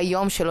 לא היה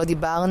יום שלא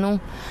דיברנו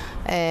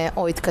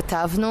או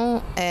התכתבנו,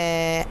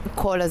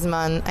 כל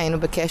הזמן היינו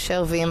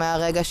בקשר, ואם היה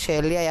רגע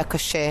שלי היה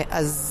קשה,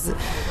 אז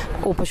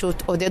הוא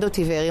פשוט עודד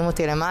אותי והרים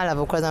אותי למעלה,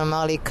 והוא כל הזמן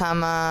אמר לי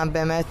כמה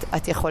באמת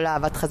את יכולה,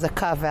 ואת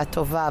חזקה, ואת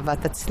טובה,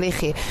 ואת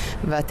תצליחי,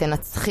 ואת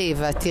תנצחי,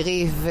 ואת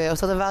תראי,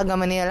 ואותו דבר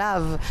גם אני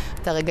אליו,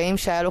 את הרגעים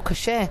שהיה לו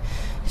קשה,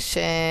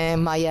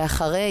 שמה יהיה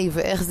אחרי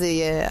ואיך זה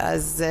יהיה,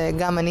 אז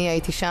גם אני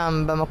הייתי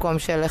שם במקום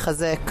של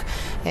לחזק.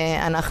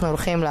 אנחנו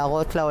הולכים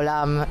להראות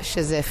לעולם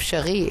שזה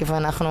אפשרי,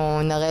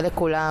 ואנחנו נראה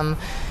לכולם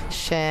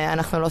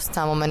שאנחנו לא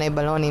סתם אומני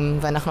בלונים,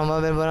 ואנחנו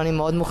אומני בלונים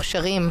מאוד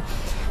מוכשרים,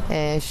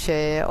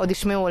 שעוד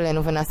ישמעו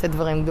עלינו ונעשה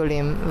דברים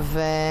גדולים,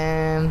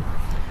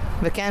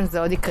 וכן, זה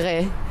עוד יקרה.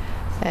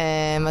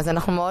 אז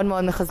אנחנו מאוד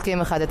מאוד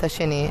מחזקים אחד את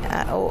השני.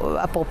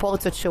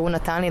 הפרופורציות שהוא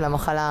נתן לי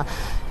למחלה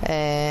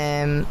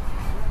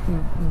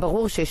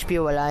ברור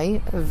שהשפיעו עליי,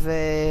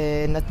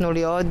 ונתנו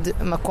לי עוד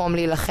מקום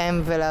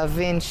להילחם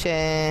ולהבין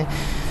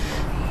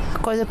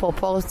כל זה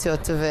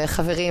פרופורציות.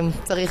 וחברים,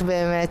 צריך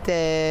באמת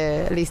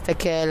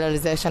להסתכל על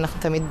זה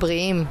שאנחנו תמיד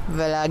בריאים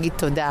ולהגיד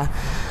תודה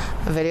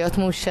ולהיות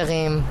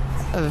מאושרים,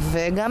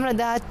 וגם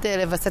לדעת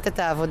לבסט את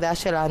העבודה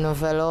שלנו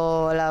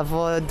ולא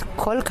לעבוד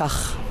כל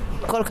כך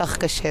כל כך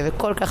קשה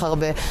וכל כך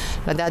הרבה,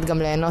 לדעת גם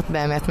ליהנות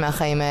באמת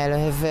מהחיים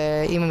האלה,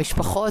 ועם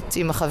המשפחות,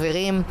 עם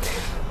החברים,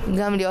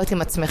 גם להיות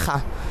עם עצמך.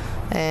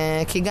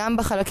 כי גם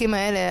בחלקים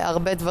האלה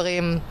הרבה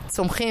דברים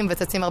צומחים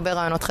וצצים הרבה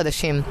רעיונות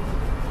חדשים.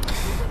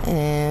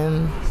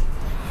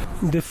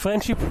 The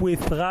friendship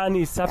with Ran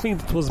is something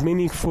that was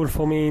meaningful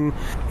for me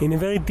in a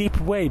very deep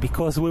way,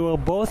 because we were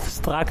both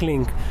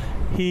struggling.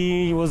 He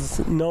was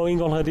knowing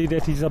already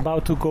that he's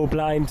about to go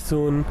blind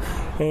soon,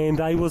 and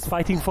I was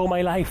fighting for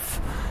my life.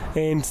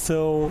 And so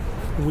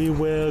we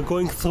were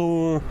going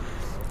through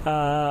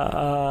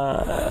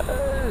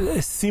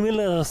a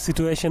similar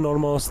situation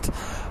almost,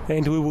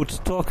 and we would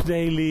talk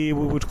daily,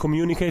 we would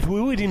communicate,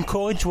 we would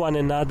encourage one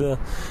another,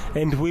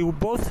 and we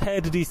both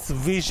had this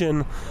vision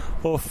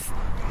of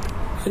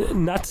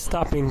not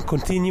stopping,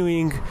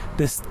 continuing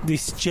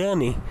this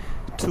journey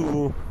to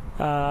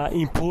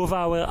improve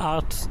our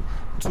art,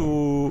 to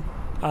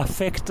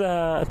affect,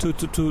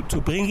 to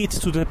bring it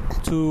to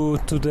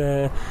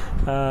the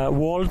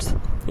world,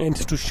 and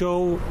to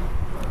show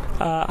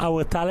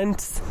our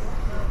talents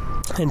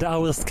and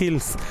our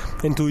skills,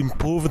 and to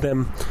improve them.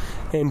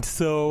 And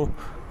so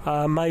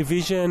my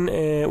vision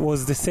was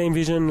the same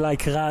vision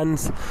like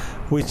Ran's,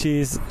 which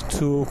is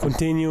to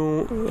continue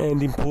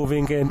and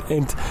improving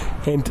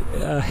and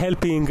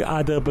helping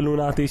other balloon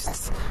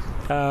artists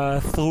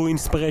through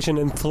inspiration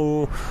and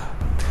through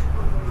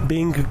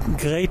being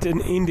great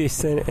in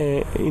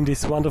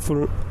this wonderful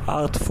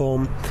art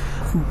form.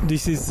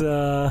 This is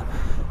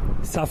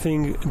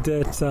something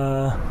that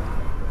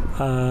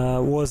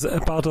was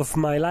a part of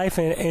my life,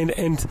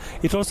 and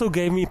it also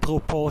gave me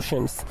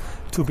proportions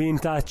to be in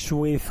touch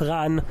with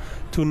Ran,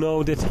 to know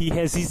that he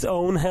has his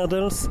own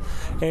hurdles,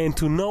 and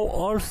to know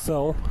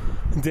also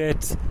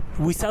that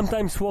we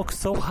sometimes work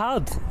so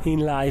hard in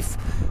life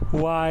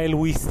while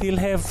we still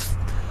have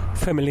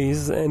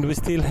families, and we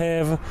still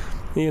have,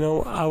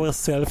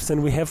 ourselves,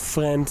 and we have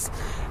friends,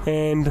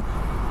 and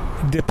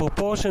the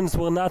proportions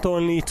were not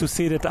only to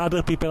see that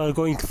other people are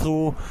going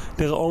through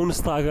their own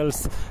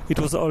struggles, it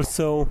was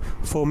also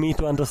for me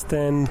to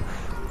understand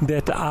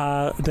that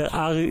there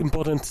are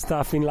important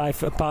stuff in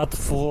life apart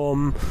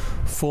from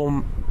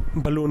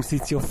balloons.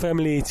 It's your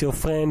family, it's your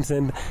friends,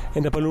 and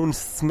the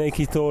balloons make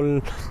it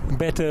all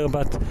better,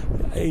 but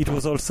it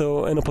was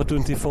also an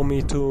opportunity for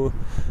me to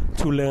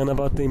learn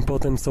about the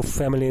importance of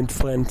family and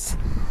friends.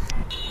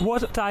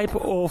 What type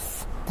of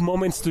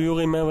moments do you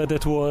remember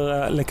that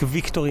were like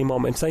victory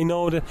moments? I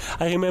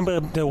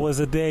remember there was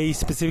a day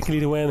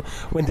specifically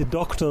when the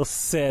doctor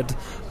said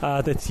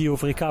that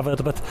you've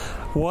recovered, but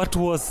what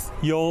was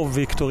your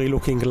victory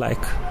looking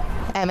like?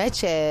 האמת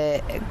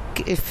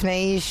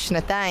שלפני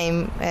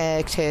שנתיים,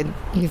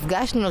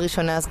 כשנפגשנו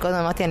לראשונה, אז קודם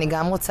אמרתי, אני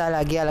גם רוצה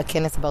להגיע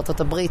לכנס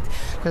בארצות הברית,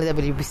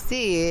 ל-WBC,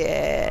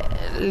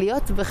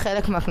 להיות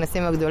בחלק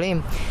מהכנסים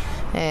הגדולים,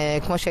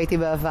 כמו שהייתי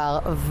בעבר,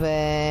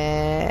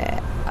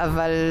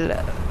 אבל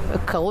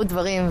קרו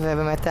דברים,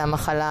 ובאמת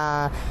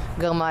המחלה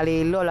גרמה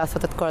לי לא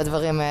לעשות את כל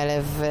הדברים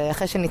האלה,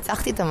 ואחרי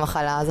שניצחתי את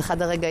המחלה, אז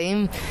אחד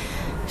הרגעים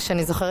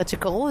שאני זוכרת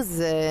שקרו,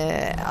 זה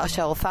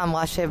שהרופאה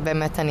אמרה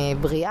שבאמת אני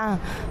בריאה,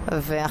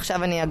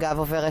 ועכשיו אני אגב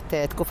עוברת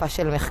תקופה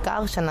של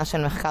מחקר, שנה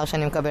של מחקר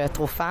שאני מקבלת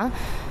תרופה,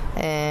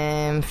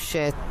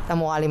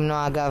 שאמורה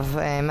למנוע אגב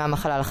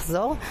מהמחלה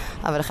לחזור,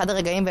 אבל אחד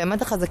הרגעים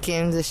באמת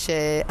החזקים זה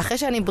שאחרי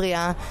שאני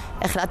בריאה,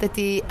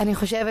 החלטתי, אני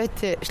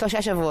חושבת 3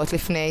 שבועות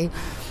לפני,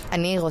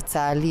 אני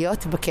רוצה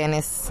להיות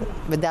בכנס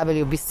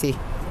ב-WBC,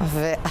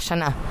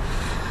 והשנה.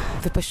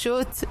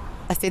 ופשוט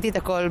עשיתי את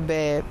הכל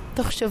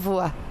בתוך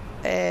שבוע.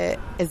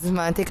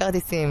 הזמנתי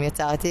כרטיסים,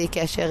 יצרתי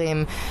קשר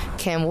עם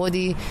קאם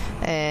וודי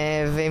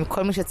ועם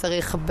כל מי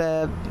שצריך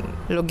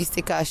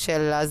בלוגיסטיקה של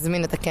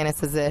להזמין את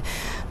הכנס הזה,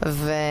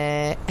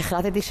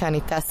 והחלטתי שאני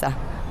טסה,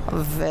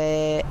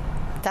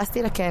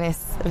 וטסתי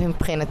לכנס,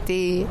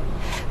 ומבחינתי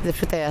זה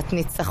פשוט היה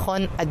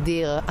ניצחון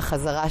אדיר,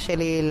 החזרה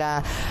שלי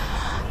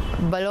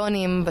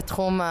לבלונים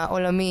בתחום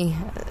העולמי.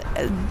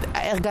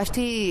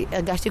 הרגשתי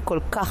כל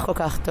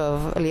כך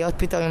טוב להיות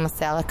פתאום עם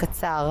השיער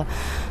הקצר,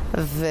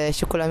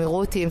 ושכולם יראו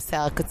אותי עם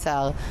שיער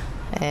קצר,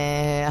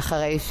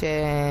 אחרי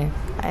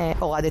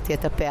שהורדתי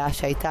את הפאה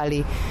שהייתה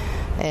לי.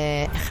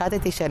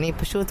 החלטתי שאני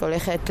פשוט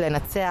הולכת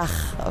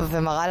לנצח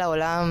ומראה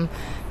לעולם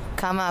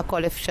כמה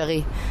הכל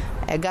אפשרי.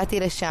 הגעתי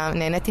לשם,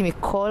 נהניתי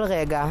מכל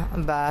רגע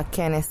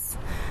בכנס,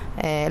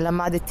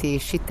 למדתי,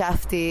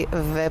 שיתפתי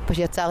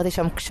ויצרתי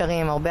שם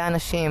קשרים, הרבה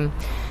אנשים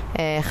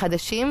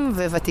חדשים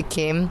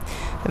וותיקים,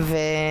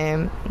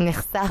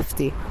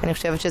 ונחשפתי. אני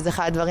חושבת שזה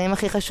אחד הדברים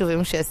הכי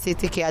חשובים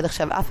שעשיתי, כי עד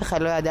עכשיו אף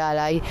אחד לא ידע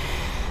עליי,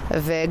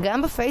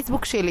 וגם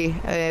בפייסבוק שלי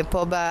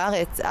פה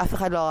בארץ אף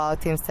אחד לא ראה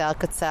אותי עם שיער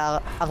קצר,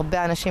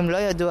 הרבה אנשים לא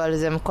ידעו על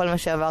זה, כל מה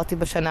שעברתי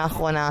בשנה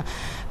האחרונה,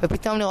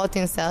 ופתאום לראות אותי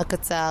עם שיער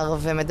קצר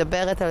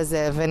ומדברת על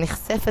זה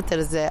ונחשפת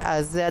על זה,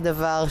 אז זה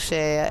הדבר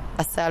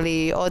שעשה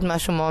לי עוד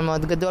משהו מאוד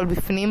מאוד גדול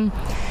בפנים,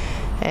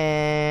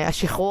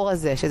 השחרור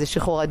הזה, שזה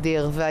שחרור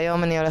אדיר.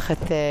 והיום אני הולכת,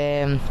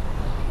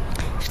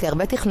 יש לי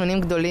הרבה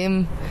תכנונים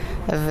גדולים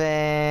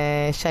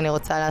ושאני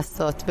רוצה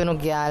לעשות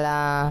בנוגע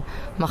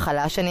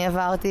למחלה שאני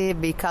עברתי,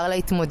 בעיקר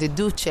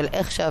להתמודדות של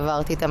איך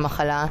שעברתי את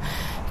המחלה,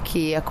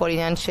 כי הכל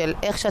עניין של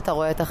איך שאתה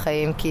רואה את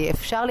החיים, כי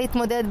אפשר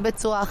להתמודד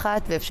בצורה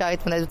אחת ואפשר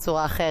להתמודד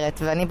בצורה אחרת,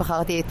 ואני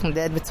בחרתי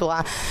להתמודד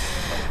בצורה,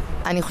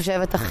 אני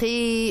חושבת,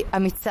 הכי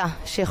אמיצה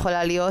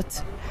שיכולה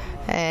להיות,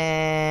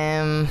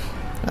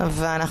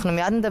 ואנחנו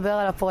מיד נדבר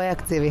על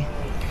הפרויקט, זיוי.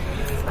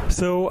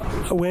 So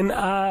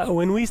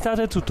when we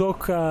started to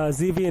talk,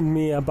 Zivi and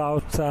me,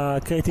 about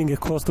creating a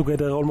course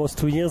together almost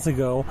 2 years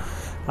ago,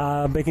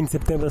 back in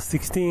September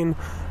 16,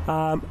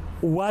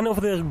 one of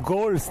the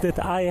goals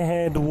that I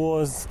had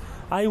was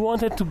I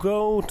wanted to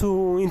go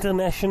to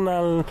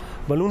international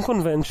balloon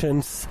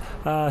conventions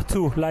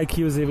too, like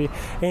you, Zivi.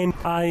 And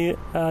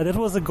that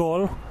was a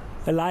goal,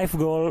 a life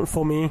goal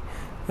for me.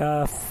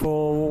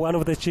 For one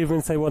of the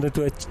achievements I wanted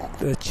to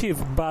achieve,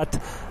 but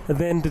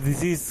then the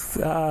disease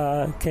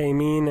came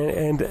in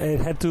and I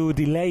had to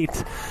delay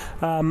it.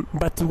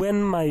 But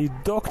when my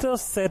doctor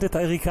said that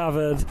I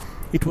recovered,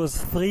 it was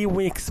 3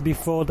 weeks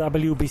before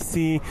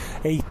WBC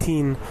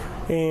 18,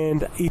 and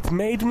it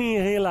made me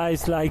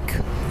realize, like,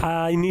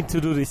 I need to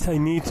do this. I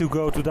need to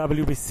go to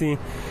WBC.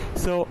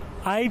 So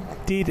I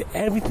did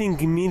everything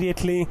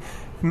immediately.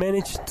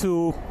 Managed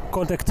to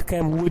contact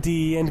Cam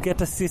Woody and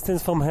get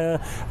assistance from her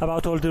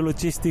about all the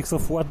logistics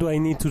of what do I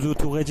need to do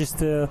to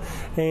register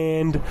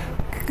and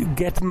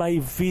get my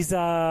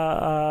visa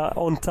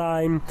on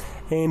time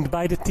and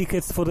buy the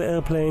tickets for the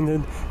airplane,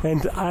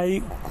 and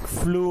I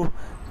flew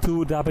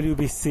to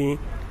WBC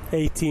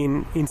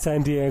 18 in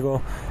San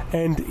Diego,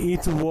 and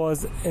it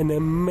was an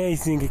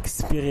amazing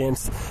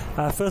experience.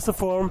 First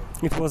of all,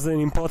 it was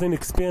an important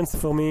experience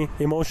for me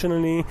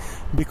emotionally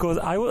because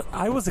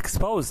I was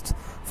exposed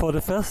for the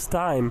first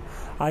time.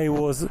 I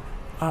was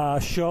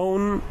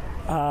shown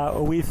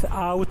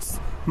without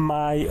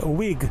my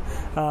wig,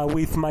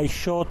 with my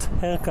short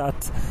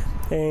haircut,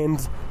 and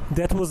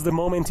that was the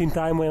moment in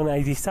time when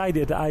I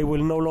decided I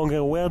will no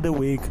longer wear the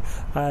wig.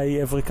 I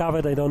have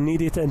recovered, I don't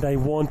need it, and I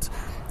want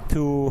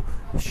to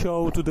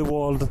show to the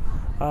world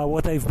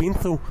what I've been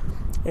through.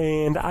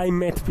 And I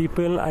met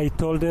people, I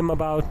told them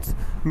about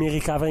me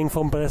recovering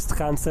from breast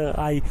cancer.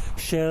 I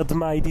shared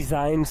my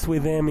designs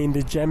with them in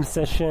the jam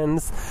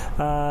sessions.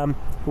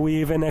 We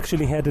even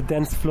actually had a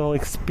dance floor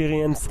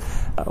experience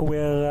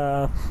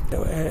where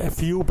a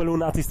few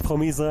balloon artists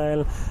from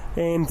Israel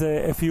and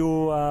a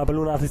few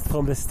balloon artists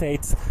from the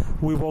States,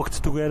 we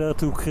worked together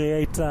to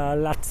create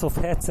lots of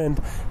hats,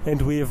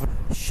 and we've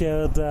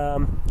shared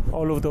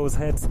all of those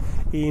hats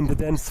in the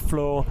dance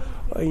floor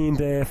in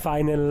the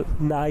final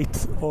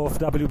night of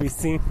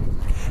WBC.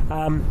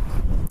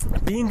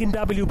 Being in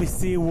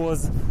WBC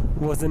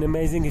was an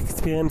amazing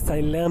experience.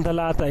 I learned a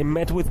lot. I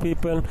met with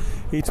people.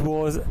 It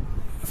was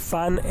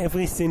fun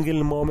every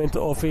single moment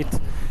of it,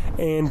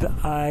 and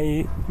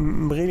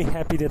I'm really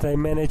happy that I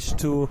managed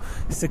to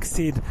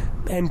succeed.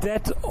 And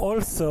that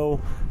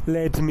also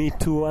led me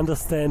to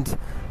understand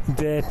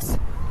that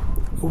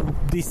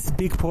this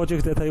big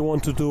project that I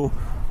want to do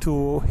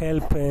to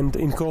help and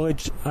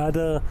encourage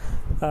other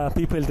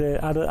people,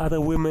 other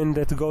women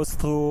that goes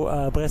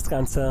through breast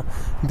cancer,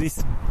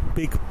 this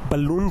big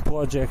balloon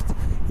project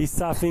is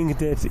something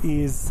that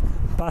is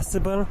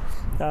possible.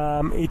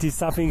 It is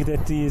something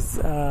that is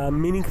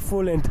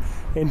meaningful,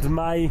 and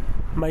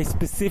my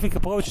specific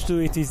approach to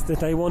it is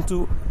that I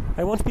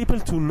want people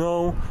to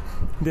know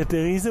that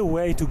there is a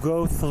way to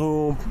go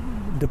through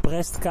the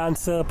breast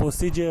cancer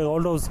procedure,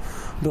 all those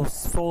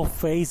 4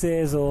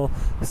 phases or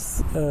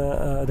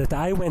that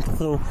I went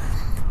through.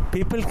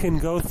 People can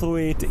go through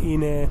it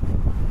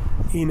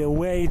in a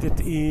way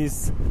that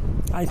is,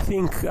 I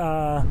think,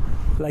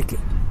 like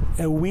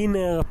a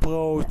winner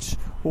approach,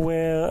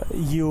 where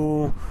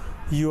you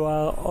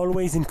are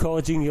always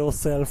encouraging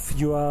yourself.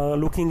 You are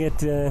looking at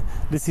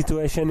the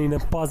situation in a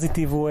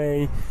positive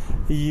way.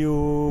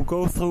 You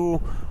go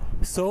through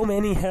so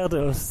many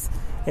hurdles,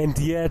 and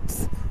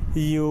yet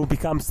you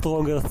become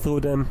stronger through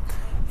them.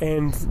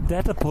 And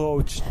that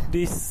approach,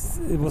 this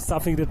was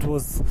something that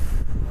was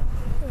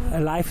a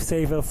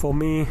lifesaver for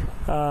me,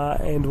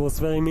 and was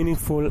very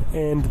meaningful,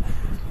 and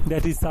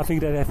that is something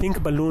that I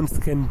think balloons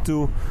can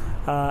do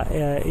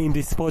in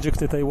this project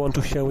that I want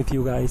to share with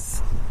you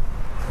guys.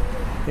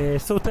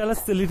 So tell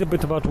us a little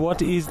bit about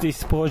what is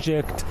this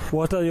project,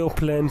 what are your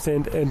plans,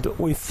 and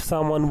if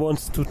someone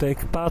wants to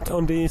take part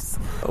on this,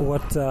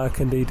 what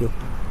can they do?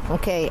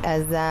 אוקיי,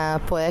 אז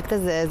הפרויקט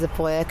הזה זה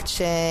פרויקט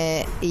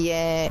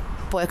שיהיה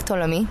פרויקט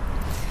עולמי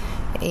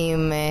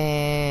עם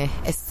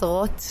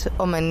עשרות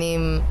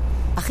אומנים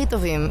הכי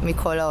טובים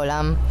מכל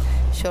העולם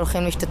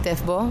שהולכים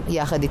להשתתף בו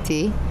יחד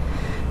איתי.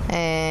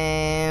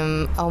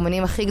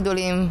 האומנים הכי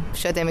גדולים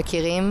שאתם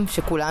מכירים,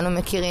 שכולנו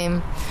מכירים,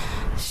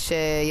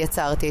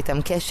 שיצרתי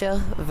איתם קשר,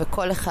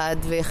 וכל אחד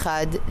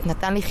ואחד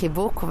נתן לי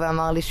חיבוק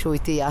ואמר לי שהוא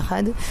איתי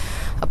יחד.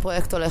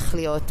 הפרויקט הולך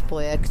להיות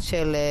פרויקט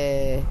של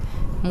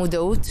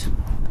מודעות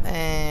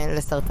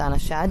לסרטן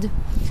השד,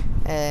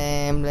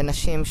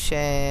 לנשים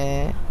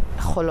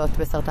שחולות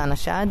בסרטן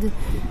השד,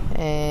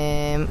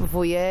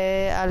 והוא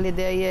יהיה על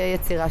ידי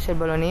יצירה של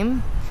בלונים.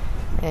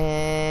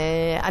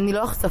 אני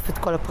לא אחשוף את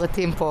כל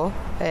הפרטים פה,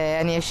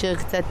 אני אשאיר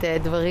קצת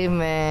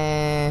דברים,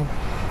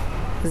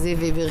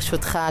 זיוי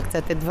ברשותך,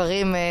 קצת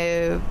דברים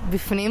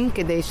בפנים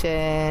כדי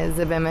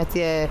שזה באמת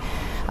יהיה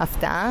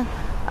הפתעה,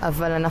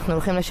 אבל אנחנו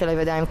הולכים לשלב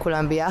ידיים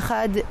כולם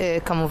ביחד,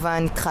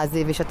 כמובן איתך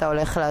זיוי שאתה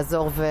הולך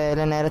לעזור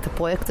ולנהל את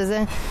הפרויקט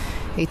הזה,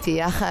 איתי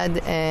יחד,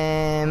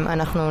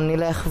 אנחנו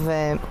נלך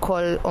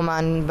וכל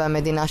אומן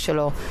במדינה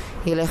שלו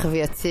ילך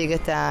ויציג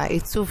את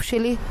העיצוב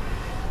שלי,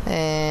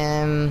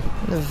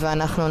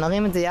 ואנחנו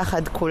נרים את זה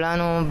יחד,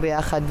 כולנו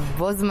ביחד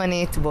בו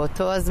זמנית,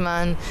 באותו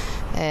הזמן,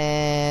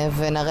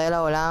 ונראה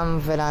לעולם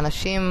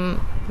ולאנשים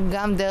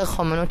גם דרך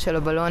אומנות של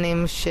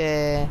הבלונים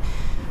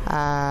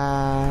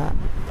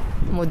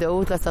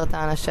שהמודעות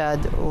לסרטן השד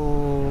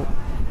הוא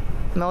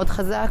מאוד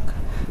חזק,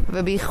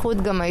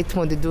 ובייחוד גם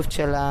ההתמודדות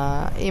של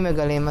אם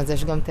מגלים, אז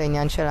יש גם את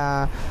העניין של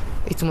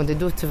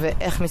ההתמודדות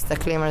ואיך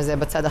מסתכלים על זה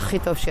בצד הכי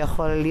טוב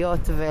שיכול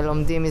להיות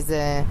ולומדים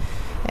מזה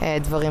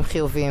דברים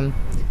חיוביים.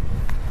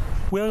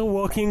 We're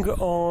working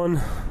on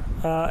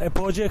a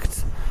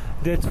project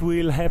that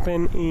will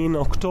happen in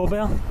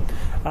October.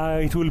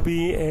 It will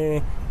be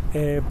a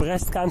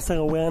breast cancer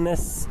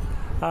awareness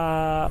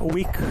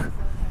week,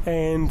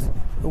 and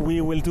we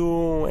will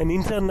do an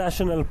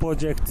international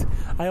project.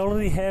 I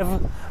already have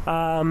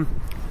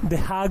the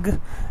hug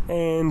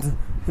and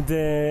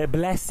the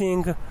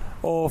blessing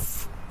of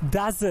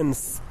dozens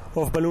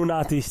of balloon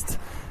artists,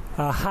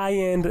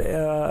 high-end,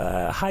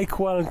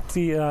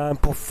 high-quality,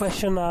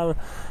 professional,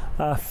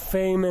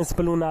 famous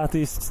balloon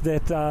artists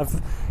that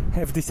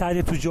have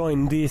decided to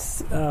join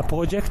this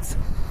project.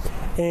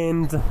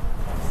 And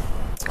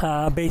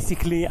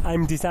basically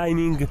I'm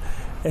designing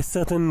a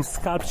certain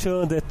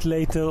sculpture that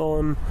later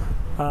on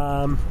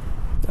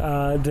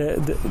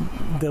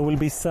there will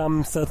be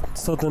some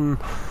certain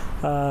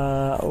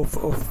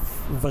of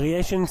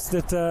variations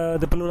that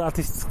the balloon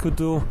artists could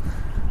do,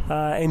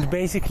 and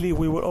basically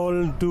we will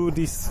all do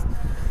this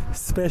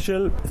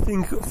special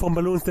thing from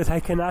balloons that I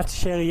cannot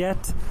share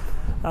yet.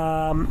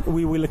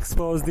 We will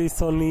expose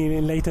this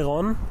only later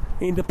on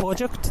in the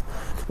project.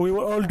 We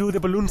will all do the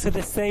balloons at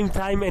the same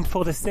time and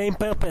for the same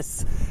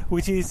purpose,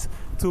 which is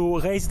to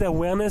raise the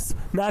awareness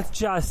not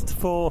just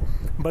for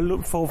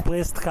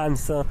breast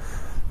cancer,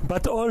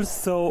 but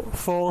also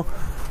for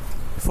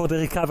the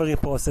recovery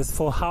process,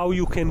 for how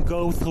you can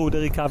go through the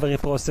recovery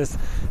process.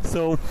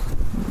 So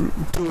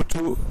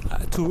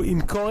to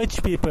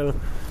encourage people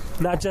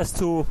not just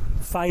to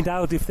find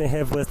out if they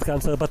have breast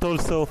cancer, but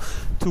also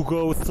to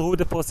go through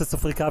the process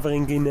of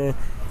recovering in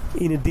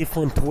a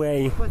different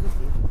way,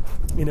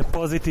 in a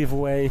positive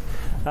way,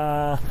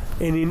 and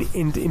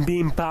in be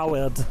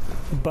empowered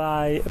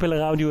by people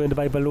around you and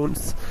by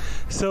balloons.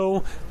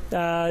 So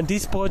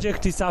this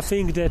project is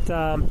something that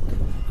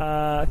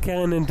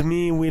Karen and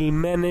me will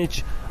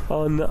manage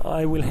on.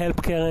 I will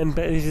help Karen.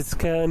 This is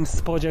Karen's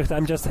project.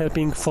 I'm just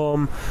helping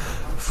from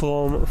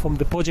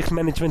the project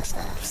management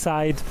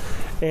side,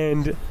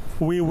 and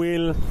we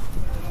will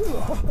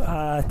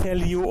tell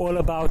you all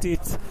about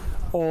it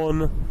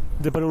on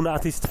the Balloon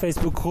Artist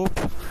Facebook group,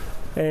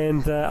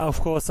 and of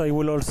course I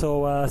will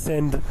also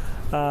send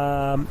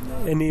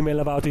an email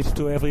about it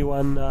to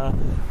everyone.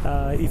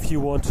 If you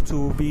want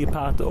to be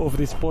part of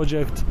this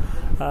project,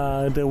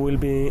 there will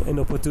be an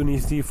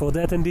opportunity for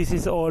that, and this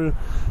is all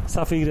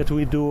something that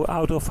we do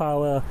out of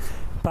our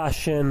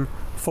passion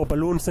for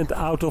balloons and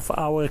out of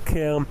our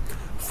care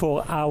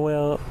for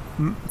our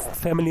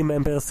family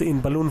members in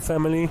Balloon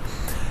Family,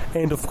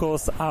 and of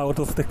course out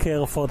of the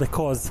care for the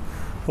cause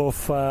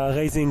of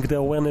raising the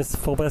awareness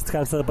for breast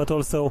cancer, but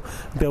also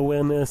the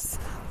awareness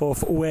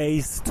of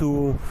ways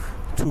to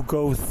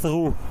go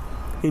through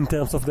in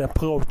terms of the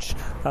approach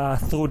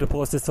through the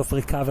process of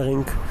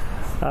recovering.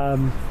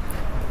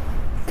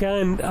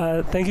 Karen,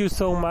 thank you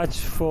so much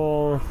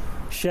for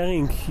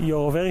sharing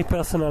your very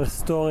personal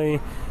story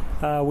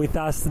with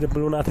us, the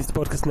Balloon Artist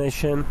Podcast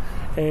Nation,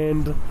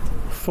 and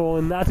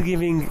for not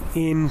giving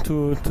in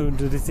to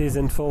the disease,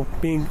 and for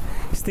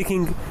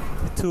sticking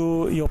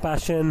to your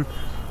passion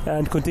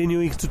and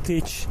continuing to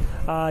teach.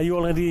 You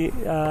already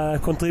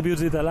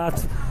contributed a lot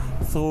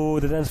through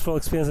the Dance Floor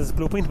Experiences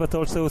Blueprint, but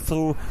also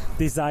through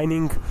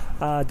designing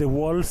the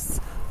walls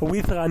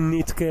with Ran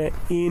Nitke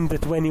in the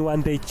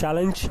 21-day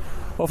challenge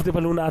of the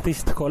Balloon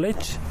Artist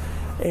College.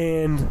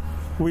 And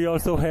we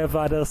also have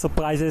other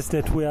surprises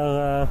that we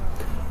are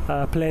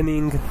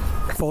planning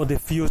for the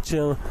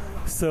future.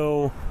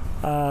 So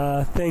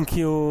thank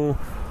you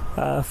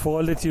for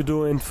all that you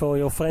do and for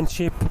your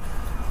friendship.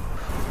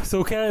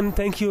 So Karen,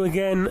 thank you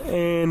again,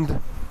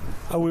 and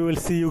we will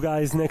see you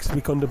guys next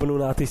week on the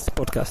Balloon Artist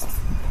Podcast.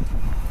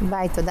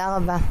 Bye, תודה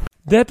רבה.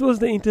 That was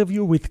the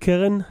interview with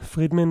Karen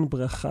Friedman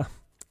Bracha.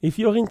 If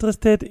you're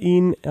interested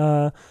in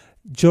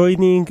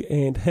joining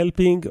and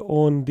helping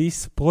on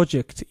this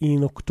project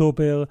in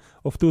October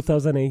of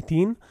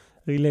 2018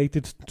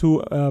 related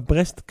to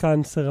breast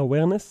cancer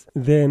awareness,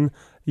 then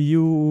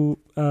you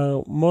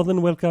are more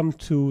than welcome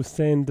to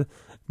send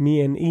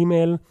me an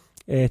email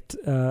at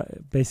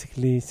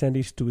basically send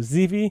it to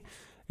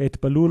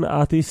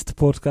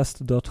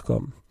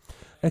zivi@balloonartistpodcast.com.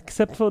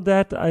 except for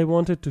that, I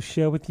wanted to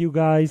share with you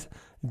guys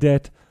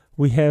that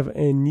we have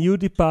a new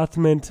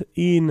department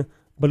in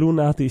Balloon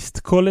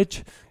Artist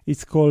College.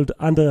 It's called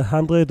Under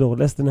 100 or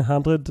Less Than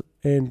 100,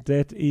 and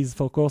that is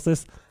for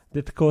courses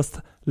that cost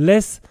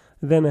less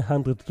than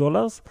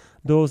 $100.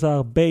 Those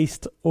are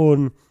based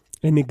on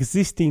an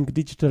existing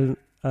digital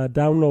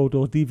download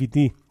or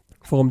DVD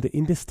from the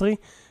industry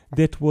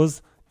that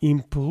was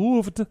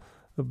improved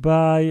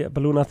by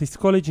Balloon Artist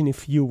College in a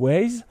few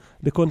ways.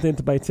 The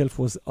content by itself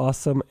was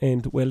awesome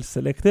and well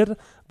selected,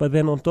 but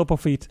then on top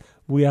of it,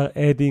 we are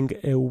adding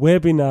a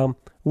webinar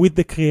with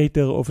the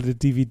creator of the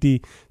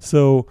DVD.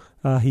 So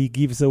he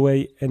gives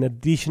away an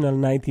additional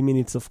 90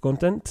 minutes of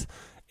content,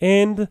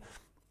 and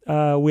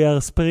we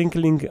are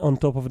sprinkling on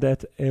top of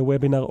that a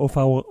webinar of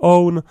our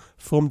own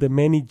from the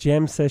many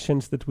jam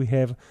sessions that we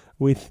have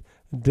with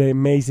the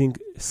amazing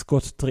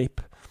Scott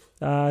Tripp.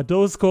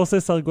 Those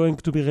courses are going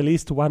to be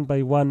released one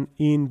by one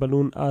in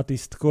Balloon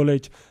Artist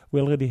College. We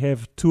already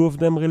have 2 of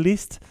them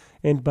released,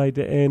 and by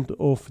the end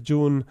of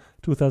June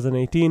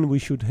 2018, we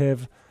should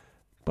have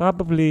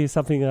probably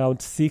something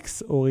around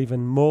 6 or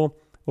even more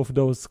of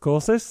those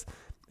courses.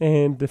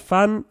 And the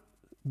fun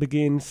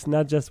begins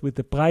not just with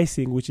the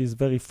pricing, which is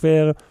very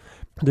fair.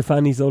 The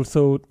fun is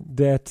also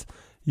that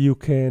you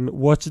can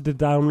watch the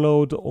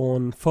download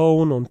on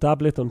phone, on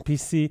tablet, on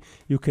PC.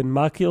 You can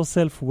mark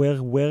yourself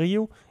where were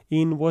you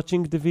in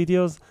watching the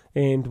videos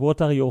and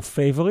what are your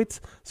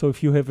favorites. So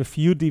if you have a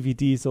few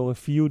DVDs or a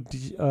few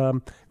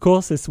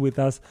courses with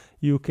us,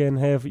 you can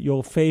have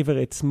your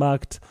favorites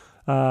marked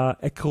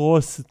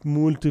across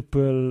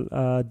multiple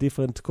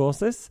different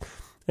courses.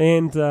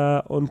 And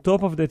on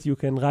top of that, you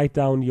can write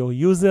down your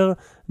user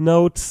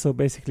notes, so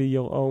basically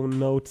your own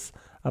notes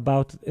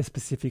about a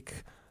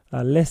specific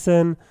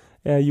lesson.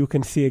 You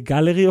can see a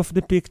gallery of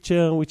the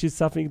picture, which is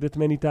something that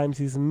many times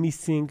is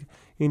missing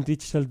in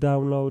digital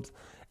downloads.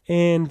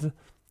 And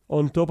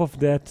on top of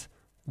that,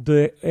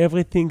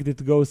 everything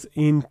that goes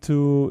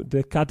into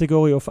the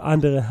category of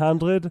under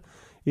 100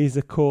 is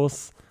a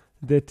course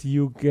that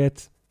you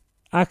get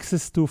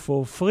access to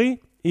for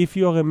free if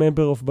you are a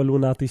member of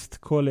Balloon Artist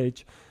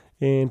College.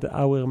 And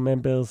our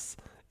members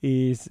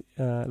is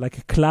like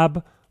a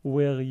club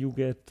where you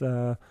get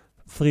 3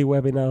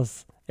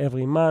 webinars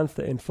every month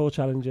and 4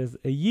 challenges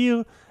a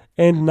year.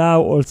 And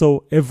now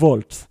also a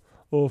vault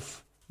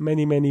of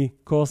many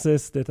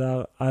courses that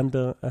are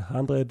under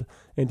 100,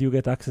 and you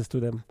get access to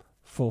them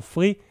for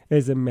free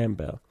as a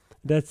member.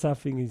 That's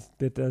something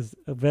that is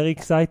very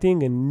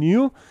exciting and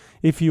new.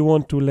 If you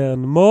want to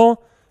learn more,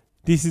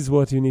 this is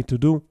what you need to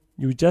do.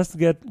 You just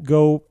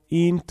go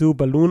into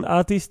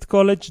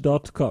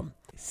balloonartistcollege.com.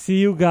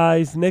 See you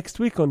guys next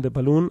week on the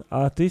Balloon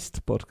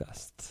Artist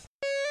Podcast.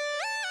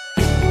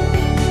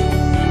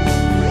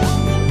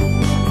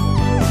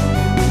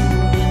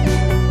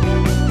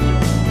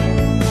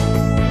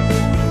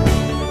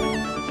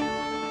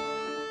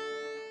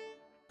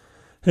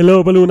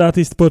 Hello, Balloon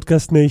Artist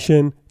Podcast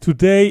Nation.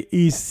 Today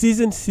is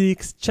Season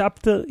 6,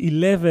 Chapter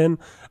 11,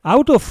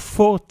 out of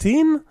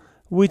 14,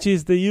 which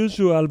is the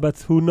usual, but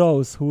who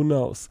knows.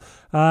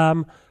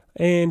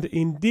 And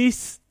in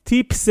this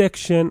tip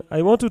section,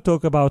 I want to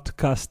talk about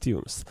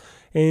costumes.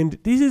 And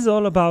this is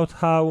all about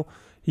how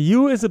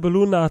you as a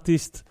balloon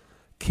artist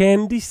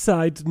can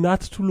decide not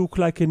to look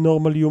like a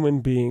normal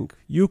human being.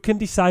 You can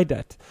decide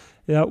that.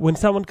 When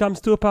someone comes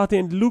to a party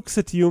and looks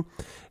at you,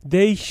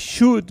 they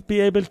should be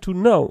able to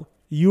know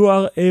you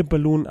are a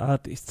balloon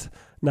artist.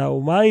 Now,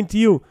 mind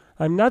you,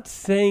 I'm not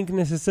saying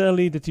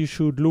necessarily that you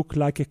should look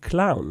like a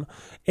clown.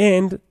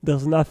 And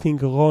there's nothing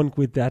wrong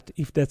with that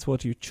if that's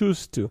what you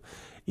choose to.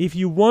 If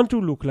you want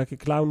to look like a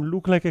clown,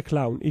 look like a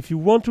clown. If you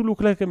want to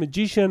look like a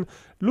magician,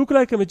 look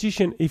like a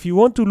magician. If you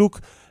want to look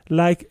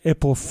like a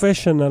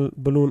professional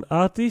balloon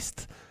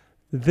artist,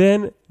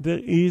 then there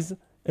is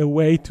a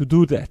way to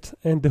do that.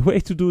 And the way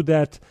to do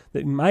that,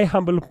 in my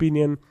humble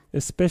opinion,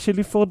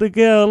 especially for the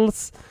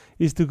girls,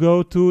 is to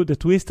go to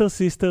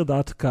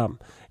thetwistersister.com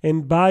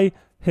and buy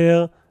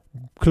her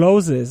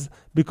clothes,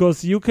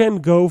 because you can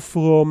go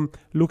from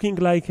looking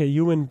like a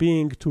human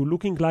being to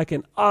looking like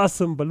an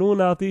awesome balloon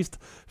artist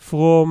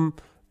from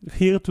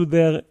here to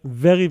there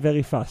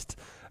very fast.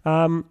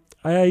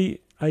 I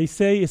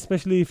say,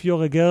 especially if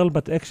you're a girl,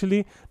 but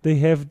actually they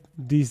have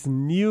these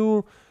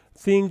new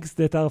things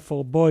that are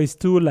for boys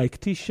too,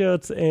 like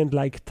t-shirts and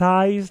like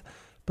ties.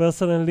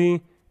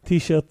 Personally,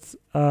 t-shirts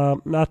are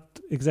not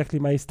exactly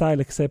my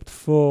style, except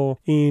for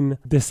in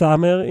the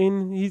summer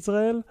in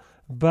Israel.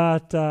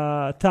 But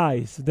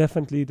ties,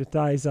 definitely the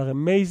ties are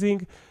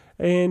amazing.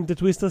 And the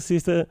Twister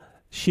Sister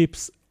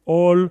ships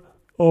all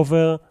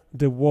over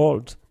the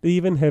world. They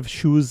even have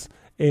shoes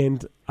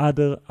and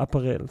other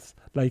apparels,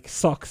 like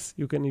socks.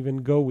 You can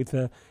even go with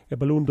a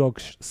balloon dog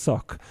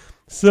sock.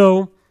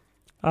 So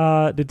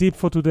the tip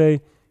for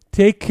today,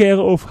 take care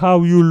of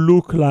how you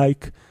look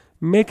like.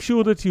 Make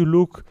sure that you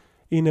look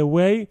in a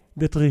way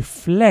that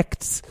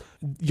reflects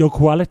your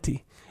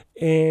quality.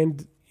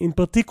 And in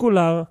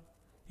particular,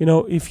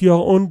 if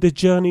you're on the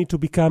journey to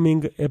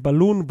becoming a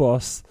balloon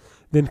boss,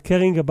 then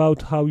caring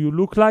about how you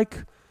look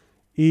like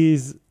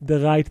is the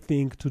right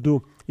thing to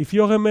do. If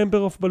you're a member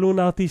of Balloon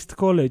Artist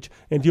College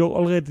and you're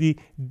already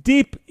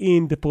deep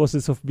in the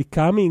process of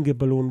becoming a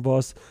balloon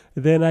boss,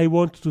 then I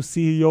want to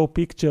see your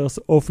pictures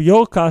of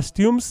your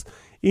costumes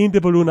in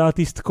the Balloon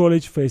Artist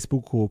College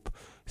Facebook group.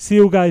 See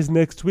you guys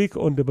next week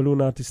on the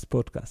Balloon Artist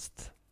Podcast.